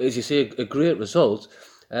 So, as you say, a great result.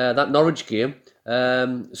 That Norwich game.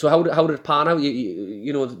 So how did it pan out?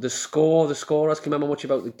 The scorers. Can you remember much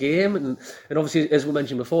about the game? And obviously, as we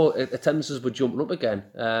mentioned before, attendances were jumping up again.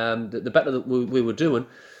 The better that we were doing,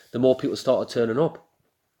 the more people started turning up.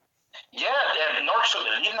 Yeah, Norwich took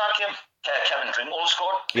the lead in that game. Kevin Dringwall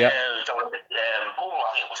scored. Yeah. I think it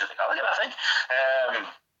was at the Gallagher.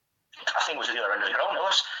 I think it was at the other end of the ground. It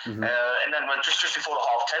was, and then just before the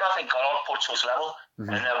half time, I think Goddard puts us level, and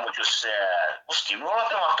then we just steamroll at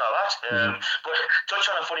them after that. But touch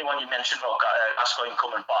on a funny one you mentioned about Gascoigne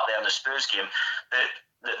coming back there in the Spurs game.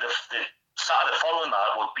 The Saturday following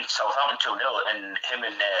that, we beat Southampton 2-0, and him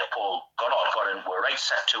and Paul Goddard were right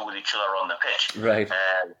set to with each other on the pitch. Right.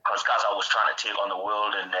 Because Gaza was trying to take on the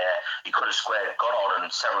world, and he could have squared Goddard on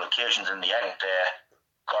several occasions. In the end,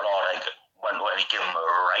 Goddard went and he gave him a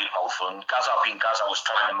right mouthful, and Gaza was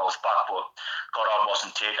trying to mouth back, but Goddard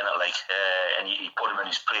wasn't taking it, and he put him in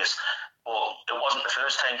his place. But it wasn't the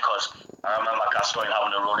first time, because I remember Gascoigne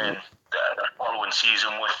having a run in the following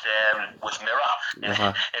season with Mirror in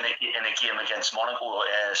a game against Monaco.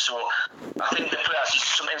 So I think the players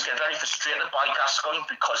sometimes get very frustrated by Gascoigne,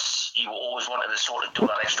 because he always wanted to sort of do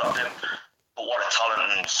that extra thing. But what a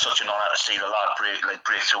talent and such an honour to see the lad break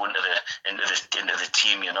through into the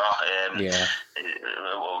team, you know. It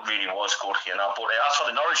really was good, you know. But as for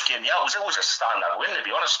the Norwich game, it was always a standout win, to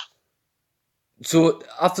be honest. So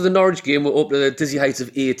after the Norwich game, we're up to the dizzy heights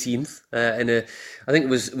of 18th, I think it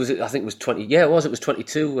was 20. Yeah, it was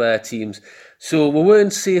 22 teams. So we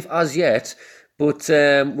weren't safe as yet, but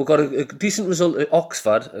we got a decent result at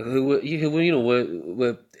Oxford, who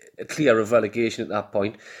were clear of relegation at that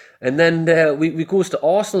point. And then we goes to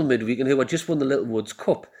Arsenal midweek, and who had just won the Littlewoods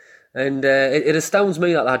Cup. And it astounds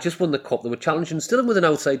me that they had just won the Cup. They were challenging, still with an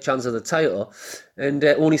outside chance of the title, and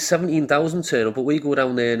only 17,000 turn up. But we go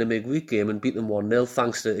down there in a midweek game and beat them 1-0,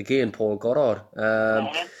 thanks to, again, Paul Goddard.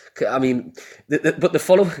 I mean, but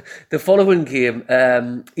the following game,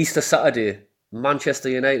 Easter Saturday, Manchester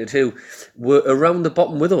United, who were around the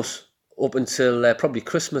bottom with us up until probably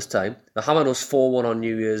Christmas time. They hammered us 4-1 on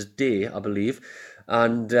New Year's Day, I believe.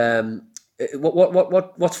 And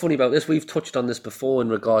what's funny about this, we've touched on this before in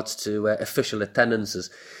regards to official attendances.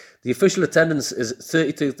 The official attendance is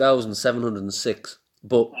 32,706.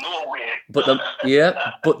 But no way. Well,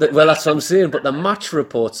 that's what I'm saying. But the match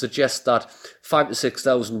report suggests that 5,000 to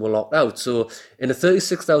 6,000 were locked out. So in a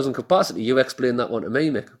 36,000 capacity, you explain that one to me,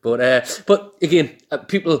 Mick. But again,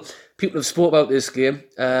 people have spoke about this game.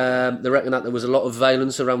 They reckon that there was a lot of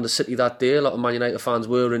violence around the city that day. A lot of Man United fans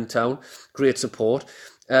were in town. Great support.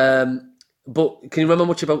 But can you remember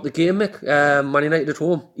much about the game, Mick? Man United at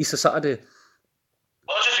home, Easter Saturday.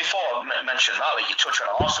 Well, just before I mentioned that, you touch on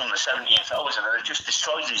Arsenal in the 17,000, and it just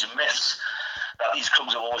destroys these myths that these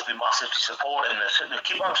clubs have always been massively supporting. They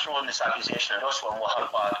keep on throwing this accusation at us when we had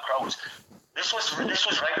bad crowds. This was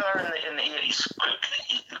regular in the 80s.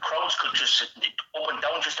 The crowds could just up and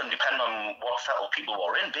down just depend on what felt people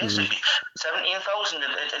were in. Basically, 17,000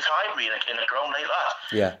 is hybrid in a ground like that.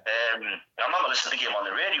 Yeah. I remember listening to the game on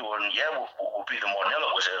the radio, and we'll beat them 1-0.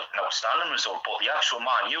 It was an outstanding result. But the actual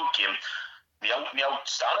Man U game, the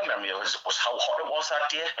outstanding memory was how hot it was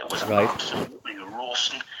that day. It was absolutely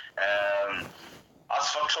roasting. As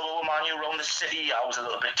for trouble with Man U around the city, I was a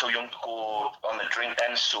little bit too young to go on the drink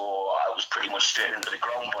then, so I was pretty much straight into the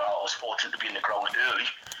ground, but I was fortunate to be in the ground early.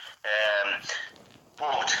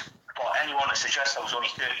 But for anyone to suggest there was only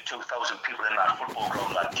 32,000 people in that football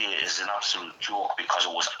ground that day is an absolute joke, because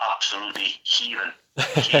it was absolutely heaving.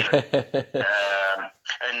 For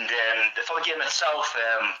the game itself,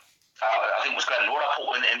 I think it was Glenn Road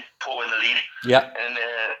put in the lead. Yeah. And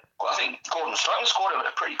I think Gordon Stratton scored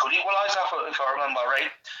a pretty good equaliser, if I remember right.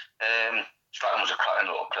 Stratton was a cracking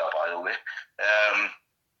little player, by the way.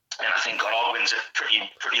 And I think Goddard wins it pretty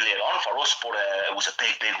late on for us, but it was a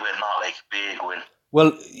big win, big win.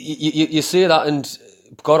 Well, you say that, and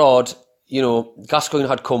Goddard, Gascoigne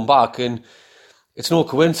had come back, and it's no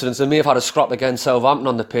coincidence. They may have had a scrap against Southampton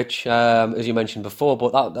on the pitch, as you mentioned before,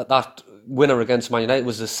 but that winner against Man United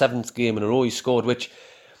was the 7th game in a row he scored, which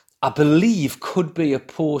I believe could be a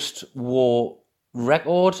post-war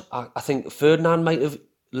record. I think Ferdinand might have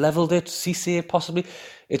levelled it, Cisse possibly.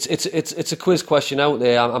 It's a quiz question out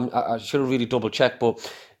there. I should have really double-checked, but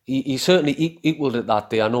he certainly equalled it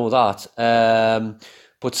that day, I know that.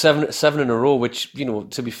 But seven in a row, which,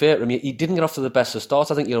 to be fair to him, he didn't get off to the best of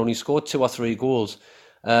starts. I think he only scored 2 or 3 goals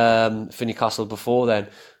for Newcastle before then.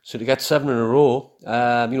 So to get 7 in a row,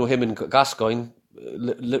 him and Gascoigne,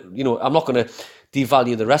 I'm not going to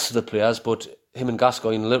devalue the rest of the players, but him and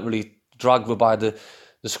Gascoigne literally dragged her by the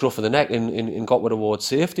scruff of the neck and got her towards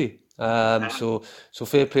safety. So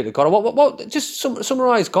fair play to Goddard. What just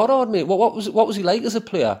summarise Goddard, mate. What was he like as a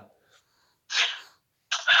player?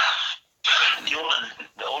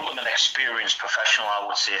 The ultimate experienced professional, I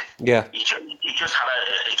would say. Yeah. He just had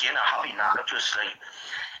a happy knack, just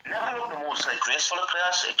never looked the most graceful of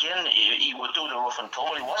players. Again, he would do the rough and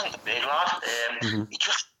tumble. He wasn't a big lad. He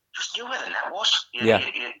just knew where the net was. We beat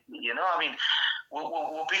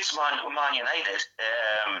Man United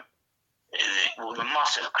with a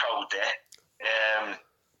massive crowd there.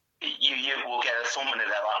 You will get a thumping at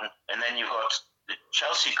Everton, and then you've got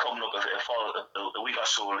Chelsea coming up a week or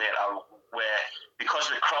so later, where because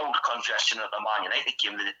of the crowd congestion at the Man United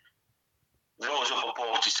game, those up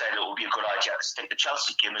above decided it would be a good idea to stick the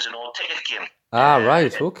Chelsea game as an all-ticket game.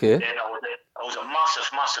 Right, okay. There was a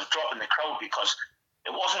massive drop in the crowd because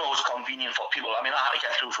it wasn't always convenient for people. I mean, I had to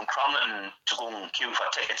get through from Cramlington to go and queue for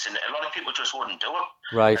tickets, and a lot of people just wouldn't do it.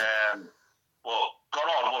 Right. Well,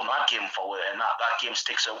 Goddard won that game for it, and that game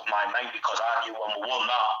sticks out in my mind because I knew when we won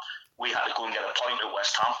that, we had to go and get a point at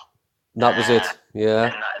West Ham. That was it, yeah.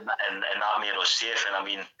 And that made us safe, and I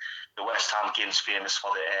mean, the West Ham game's famous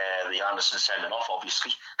for the Anderson sending off,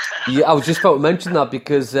 obviously. Yeah, I was just about to mention that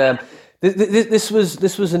because This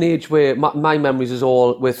was an age where my memories is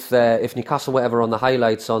all with if Newcastle were ever on the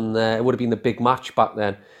highlights on it would have been the big match back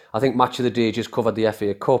then. I think Match of the Day just covered the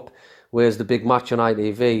FA Cup, whereas the big match on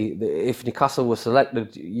ITV, if Newcastle was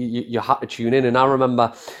selected, you had to tune in. And I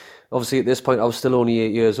remember, obviously at this point I was still only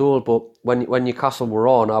 8 years old, but when Newcastle were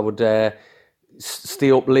on, I would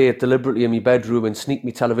stay up late deliberately in my bedroom and sneak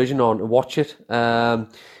my television on to watch it.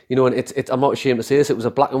 You know, and it's I'm not ashamed to say this, it was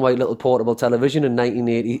a black and white little portable television in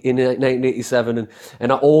 1987,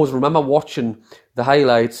 and I always remember watching the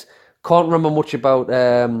highlights. Can't remember much about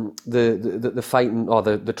the fighting or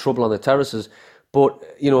the trouble on the terraces, but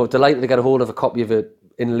you know, delighted to get a hold of a copy of it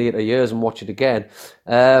in later years and watch it again.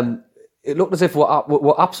 It looked as if we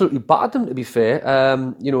absolutely battered them, to be fair.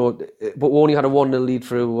 You know, but we only had a 1-0 lead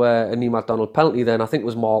through a Neil MacDonald penalty then. I think it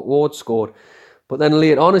was Mark Ward scored. But then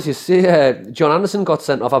later on, as you say, John Anderson got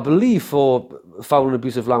sent off, I believe, for foul and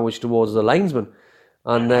abusive language towards the linesman.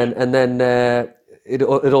 And then it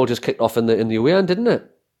all just kicked off in the away end, didn't it?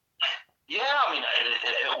 Yeah, I mean,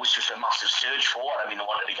 it was just a massive surge forward. I mean, I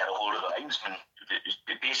wanted to get a hold of the linesman,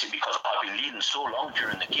 basically because I'd been leading so long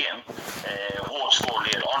during the game. Ward scored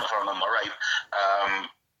later on, if I remember right.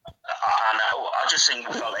 And I just think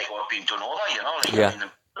we felt like we were being done over, you know. Like, yeah. I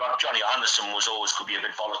mean, Johnny Anderson could be a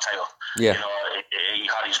bit volatile. Yeah. You know, he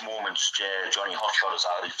had his moments, Johnny Hotshot, as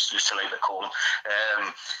I used to like to call him.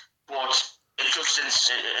 But it just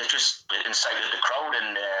incited the crowd,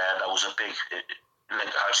 and there was a big... Like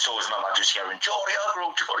I still remember just hearing Jordi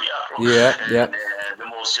Agro. Yeah. And the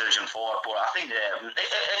more surging forward, but I think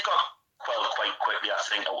it got quelled quite quickly. I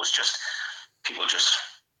think it was just people just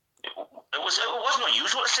it wasn't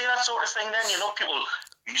unusual to say that sort of thing then. You know, people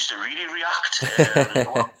used to really react. There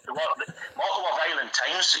were violent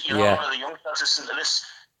times. You know, a lot of the youngsters listen to this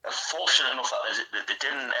are fortunate enough that they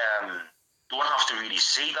don't have to really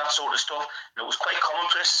see that sort of stuff. And it was quite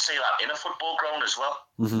commonplace to see that in a football ground as well.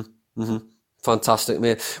 Mm-hmm. Fantastic,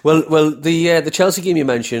 mate. Well, the Chelsea game you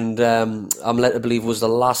mentioned, I'm led to believe was the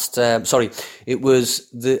last. It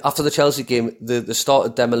was after the Chelsea game, the start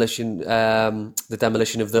of demolition, the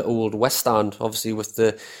demolition of the old West Stand. Obviously, with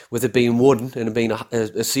it being wooden and it being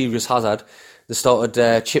a serious hazard, they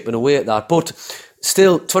started chipping away at that. But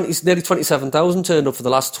still, nearly 27,000 turned up for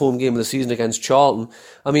the last home game of the season against Charlton.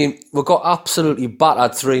 I mean, we got absolutely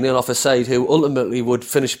battered 3-0 off a side who ultimately would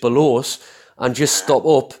finish below us and just stop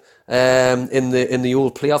up. In the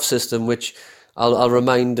old playoff system, which I'll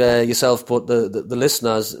remind yourself, but the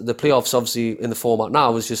listeners, the playoffs obviously in the format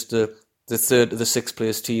now is just the third of the sixth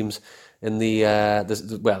place teams in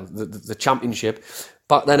the championship.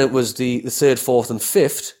 Back then it was the third, fourth, and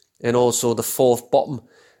fifth, and also the fourth bottom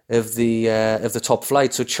of the top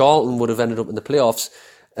flight. So Charlton would have ended up in the playoffs,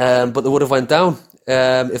 but they would have went down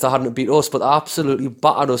if they hadn't beat us. But they absolutely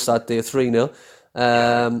battered us that day, 3-0.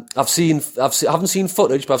 I haven't seen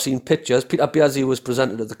footage, but I've seen pictures. Peter Biazzi was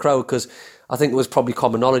presented at the crowd because I think it was probably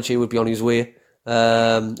common knowledge he would be on his way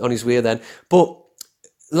then. But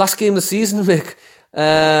last game of the season, Mick,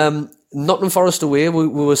 Nottingham Forest away, we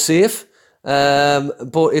were safe,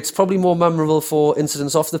 but it's probably more memorable for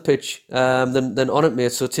incidents off the pitch than on it,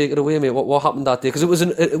 mate. So take it away, mate. What happened that day? Because was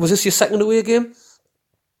this your second away game?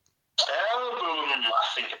 I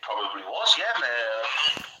think it probably was, yeah.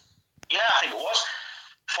 I think it was.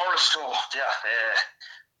 Forest,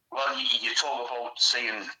 well, you talk about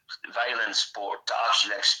seeing violence, but to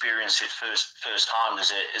actually experience it firsthand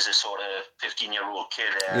as a sort of 15-year-old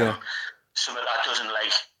kid, something that doesn't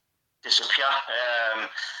disappear.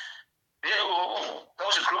 There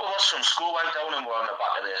was a group of us from school went down and were on the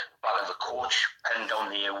back of the coach heading down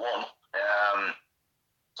the A1.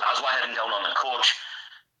 As we're heading down on the coach,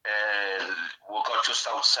 we got just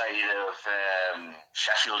outside of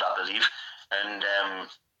Sheffield, I believe, and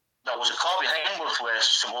there was a car behind with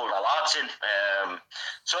some older lads in.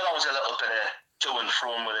 So that was a little bit of to and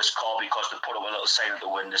from with this car because they put up a little sign at the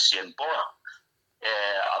window saying Borough.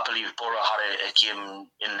 I believe Borough had a game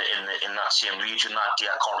in that same region that day.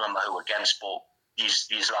 I can't remember who against, but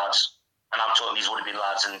these lads, and I'm talking these would have been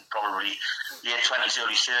lads in probably late 20s,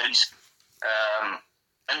 early 30s.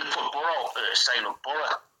 And they put Borough, sign up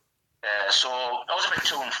Borough. So I was a bit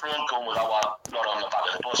to and fro going with our lot on the back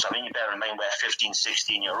of the bus. I mean, you bear in mind we're 15,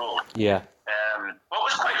 16-year-old. Yeah. But it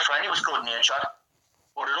was quite friendly, it was good natured.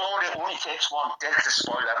 But it only takes one dick to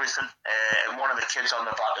spoil everything. And one of the kids on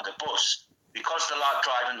the back of the bus, because the lad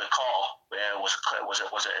driving the car was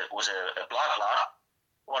a black lad,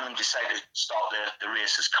 one of them decided to start the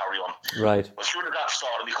races, carry on. Right. But soon as that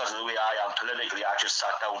started, because of the way I am politically, I just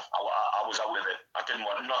sat down. I was out of it. I didn't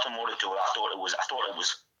want nothing more to do with it. I thought it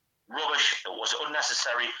was rubbish. It was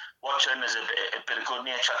unnecessary. What turned as a bit of good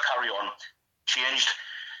nature, carry on, changed.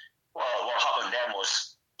 Well, what happened then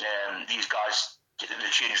was these guys,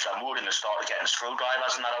 they changed their mood and they started getting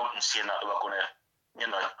screwdrivers and that out and saying that they were going to,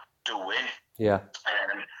 do win. Yeah.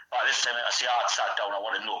 By this time, I sat down, I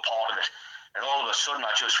wanted no part of it. And all of a sudden,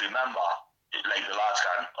 I just remember, like, the lads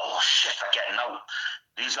going, oh shit, they're getting out.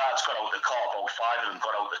 These lads got out of the car, about 5 of them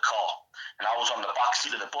got out of the car. And I was on the back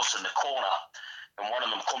seat of the bus in the corner. And one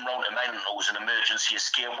of them come round to mine and it was an emergency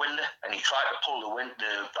escape window. And he tried to pull the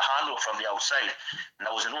handle from the outside. And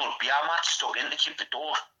there was an old beer mat stuck in to keep the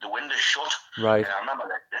window shut. Right. And I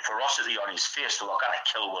remember the ferocity on his face, they were going to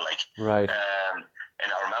kill me, like. Right. And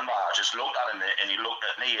I remember I just looked at him and he looked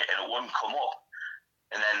at me and it wouldn't come up.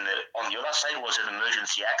 And then on the other side was an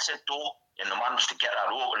emergency exit door, and they managed to get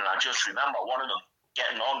that open. And I just remember one of them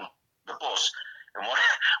getting on the bus, and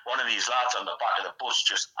one of these lads on the back of the bus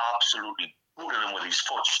just absolutely booted him with his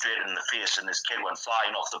foot straight in the face, and this kid went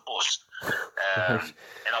flying off the bus.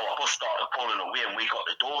 And our bus started pulling away, and we got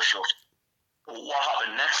the door shut. But what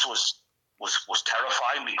happened next was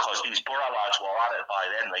terrifying, because these borough lads were at it by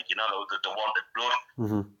then, like, the wanted blood.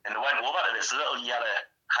 Mm-hmm. And they went over to this little yellow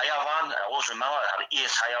hire van. I always remember it had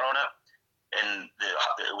Ace Hire on it, and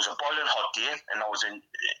it was a boiling hot day, and I was in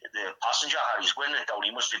the passenger had his window down.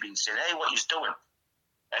 He must have been saying, "Hey, what are you doing?"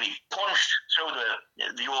 And he punched through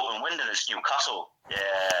the open window in this Newcastle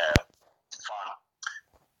van.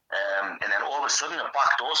 And then all of a sudden the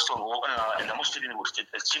back door still open, and there must have been about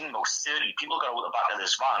 30 people got out the back of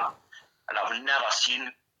this van, and I've never seen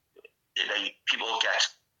people get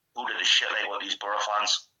booted as shit like what these borough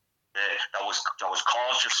fans. There was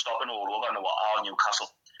cars just stopping all over, and they were all Newcastle.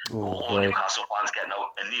 All Newcastle fans getting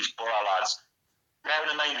out, and these borough lads. Bearing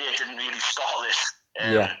in mind they didn't really start this.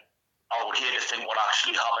 I would hate to think what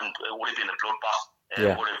actually happened. It would have been a bloodbath.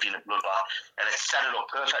 It would have been a bloodbath, and it set it up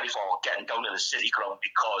perfectly for getting down to the City Ground,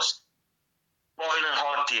 because boiling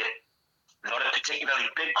hot day, not a particularly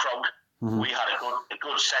big crowd. Mm-hmm. We had a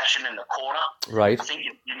good section in the corner. Right. I think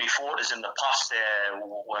you've been photos in the past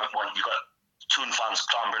when you got Toon fans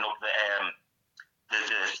clambering up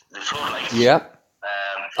the floodlights. Yeah.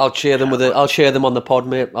 I'll share them I'll share them on the pod,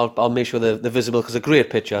 mate. I'll make sure they're visible, because they're great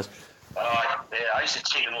pictures. I used to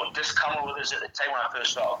take this camera with us at the time when I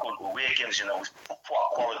first started going to away games. With poor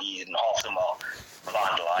quality, and half of them are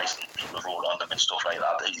vandalised and people wrote on them and stuff like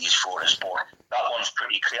that. These photos, but that one's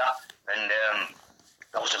pretty clear. And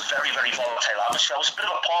that was a very, very volatile atmosphere. It was a bit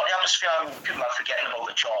of a party atmosphere. I mean, people are forgetting about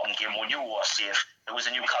the Charlton game. We knew we were safe. It was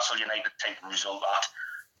a Newcastle United type of result. That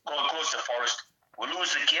goes to Forest. We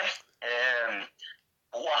lose the game.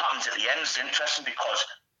 But what happens at the end is interesting, because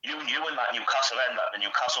you knew in that Newcastle end that the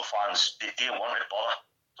Newcastle fans, they wanted bother.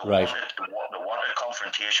 They wanted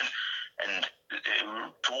confrontation. And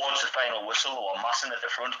towards the final whistle, they were massing at the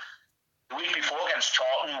front. The week before against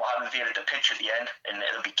Charlton, we had invaded the pitch at the end, and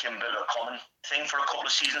it became a bit of a common thing for a couple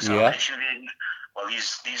of seasons. Yeah. Well,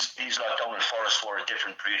 these lot down in Forest were a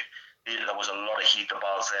different breed. There was a lot of heat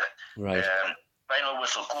about there. Right. Final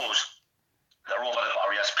whistle goes. They're over the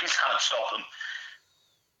barriers. Police cannot stop them.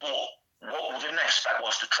 But what we didn't expect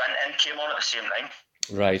was the Trent end came on at the same time.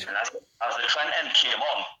 Right. And as the Trent end came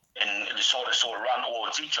on, and they sort of ran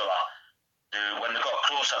towards each other, when they got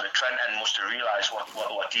closer, the Trent end must have realised what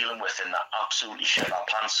they were dealing with, and that absolutely shit their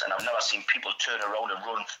pants. And I've never seen people turn around and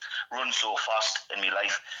run so fast in my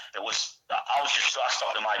life. I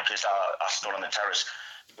stopped in my place. I stood on the terrace.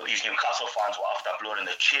 But these Newcastle fans were after blood, and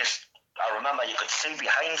the chase. I remember you could see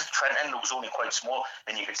behind Trent end, it was only quite small,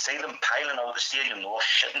 and you could see them piling out of the stadium. They were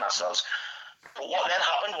shitting themselves. But what then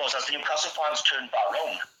happened was, as the Newcastle fans turned back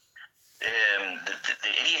round,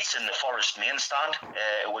 the idiots in the Forest main stand,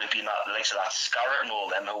 it would have been the likes of that Scarrett and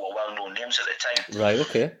all them, who were well-known names at the time. Right,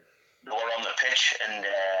 okay. They were on the pitch, and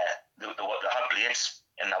they had blades,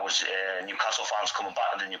 and there was Newcastle fans coming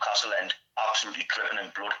back to the Newcastle end, absolutely dripping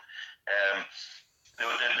in blood.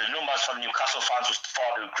 The numbers from Newcastle fans was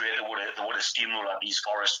far too great. They would have steamrolled these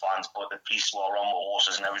Forest fans, but the police were on with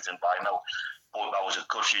horses and everything by now. But that was a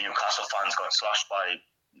good few Newcastle fans got slashed by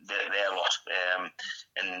their lot,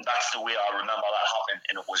 and that's the way I remember that happening.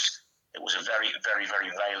 And it was a very, very, very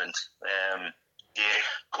violent day.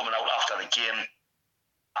 Coming out after the game,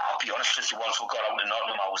 I'll be honest with you, once we got out in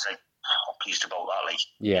Nottingham, I was like, I'm pleased about that. Like,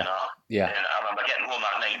 yeah. And I remember getting home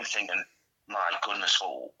that night and thinking, my goodness,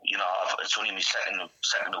 it's only my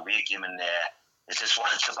second away game, and is this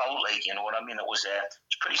what it's about? Like, you know what I mean?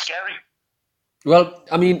 It's pretty scary. Well,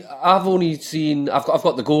 I mean, I've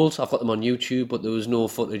got the goals. I've got them on YouTube, but there was no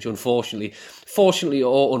footage, unfortunately. Fortunately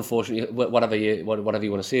or unfortunately, whatever you want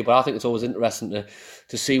to say. But I think it's always interesting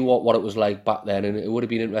to see what it was like back then, and it would have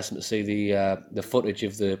been interesting to see the footage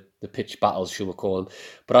of the pitch battles, shall we call them.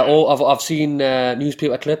 But I've seen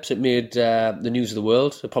newspaper clips. It made the News of the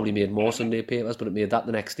World. It probably made more Sunday papers, but it made that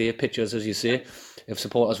the next day. Pictures, as you say, of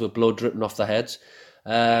supporters with blood dripping off their heads.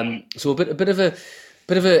 So a bit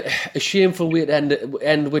of a shameful way to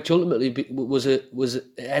end, which ultimately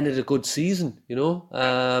ended a good season. We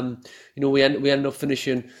ended up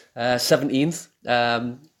finishing 17th.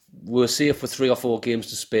 We were safe with 3 or 4 games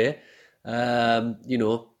to spare.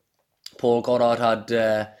 Paul Goddard had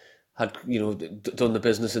done the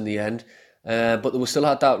business in the end, but we still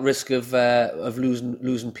had that risk of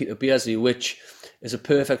losing Peter Beardsley, which is a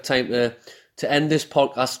perfect time to end this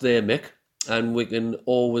podcast there, Mick, and we can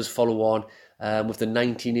always follow on with the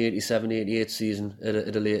 1987-88 season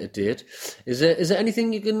at a later date. Is there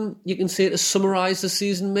anything you can say to summarise the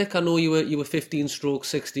season, Mick? I know you were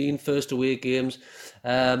 15/16, first away games.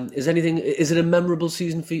 Is it a memorable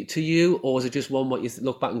season to you, or is it just one what you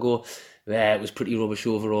look back and go, yeah, it was pretty rubbish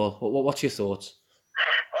overall? What's your thoughts?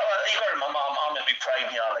 Well, you got to remember, I'm in my prime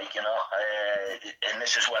here, and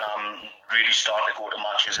this is when I'm really starting to go to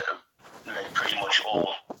matches. Like pretty much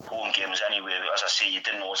all home games anyway. As I say, you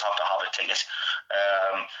didn't always have to have a ticket.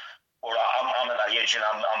 But I'm at that age, and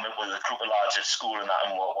I'm with a group of lads at school and that,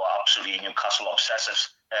 and we're absolutely Newcastle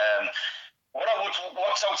obsessives.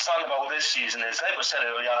 What's outstanding about this season is, like I said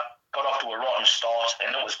earlier, got off to a rotten start,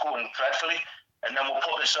 and it was going dreadfully. And then we'll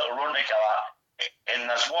put this sort of run together, and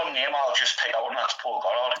there's one name I'll just pick out, and that's Paul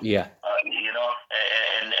Goddard. Yeah. And he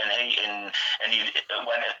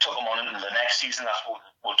when it took him on into the next season, that's what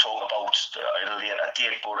we'll talk about at a later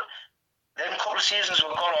date. But then a couple of seasons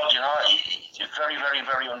with Goddard, he's very, very,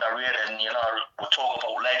 very underrated. And we'll talk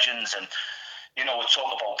about legends, and we'll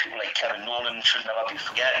talk about people like Kevin Nolan should never be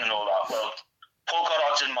forgetting and all that. Well, Paul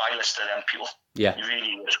Goddard's in my list of them people. Yeah, he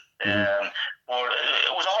really is. But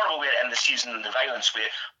it was a horrible way to end the season in the violence way.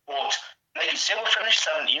 But like you say, we finished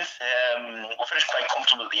 17th. We finished quite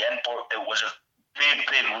comfortable at the end, but it was a big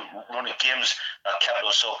run of games that kept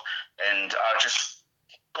us up. And I just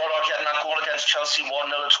got out getting that goal against Chelsea 1-0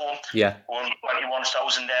 at home. Yeah.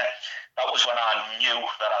 21,000 there. That was when I knew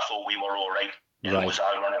that I thought we were all right. And it was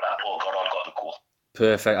ironic that Paul Goddard got the goal.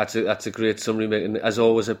 Perfect. That's a great summary, mate. And as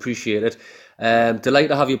always, appreciate it. Delighted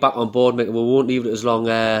to have you back on board, mate. We won't leave it as long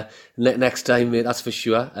next time, mate. That's for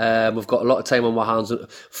sure. We've got a lot of time on our hands,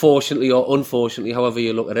 fortunately or unfortunately, however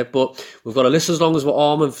you look at it. But we've got a list as long as we're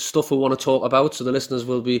armed of stuff we want to talk about, so the listeners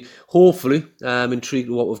will be hopefully intrigued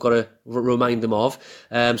with what we've got to remind them of.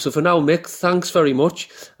 So for now, Mick, thanks very much,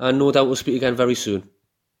 and no doubt we'll speak again very soon.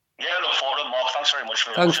 Yeah, look forward to it, Mark. Thanks very much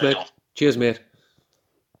for Thanks, mate. Cheers, mate.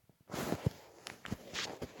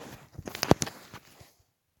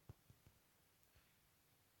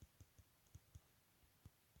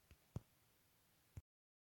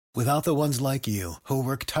 Without the ones like you, who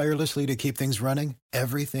work tirelessly to keep things running,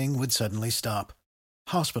 everything would suddenly stop.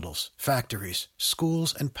 Hospitals, factories,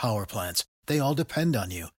 schools, and power plants, they all depend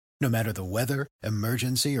on you. No matter the weather,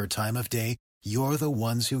 emergency, or time of day, you're the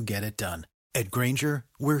ones who get it done. At Grainger,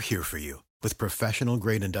 we're here for you with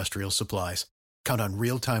professional-grade industrial supplies. Count on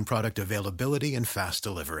real-time product availability and fast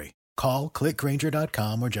delivery. Call, click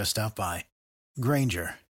Grainger.com, or just stop by.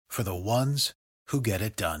 Grainger, for the ones who get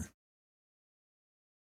it done.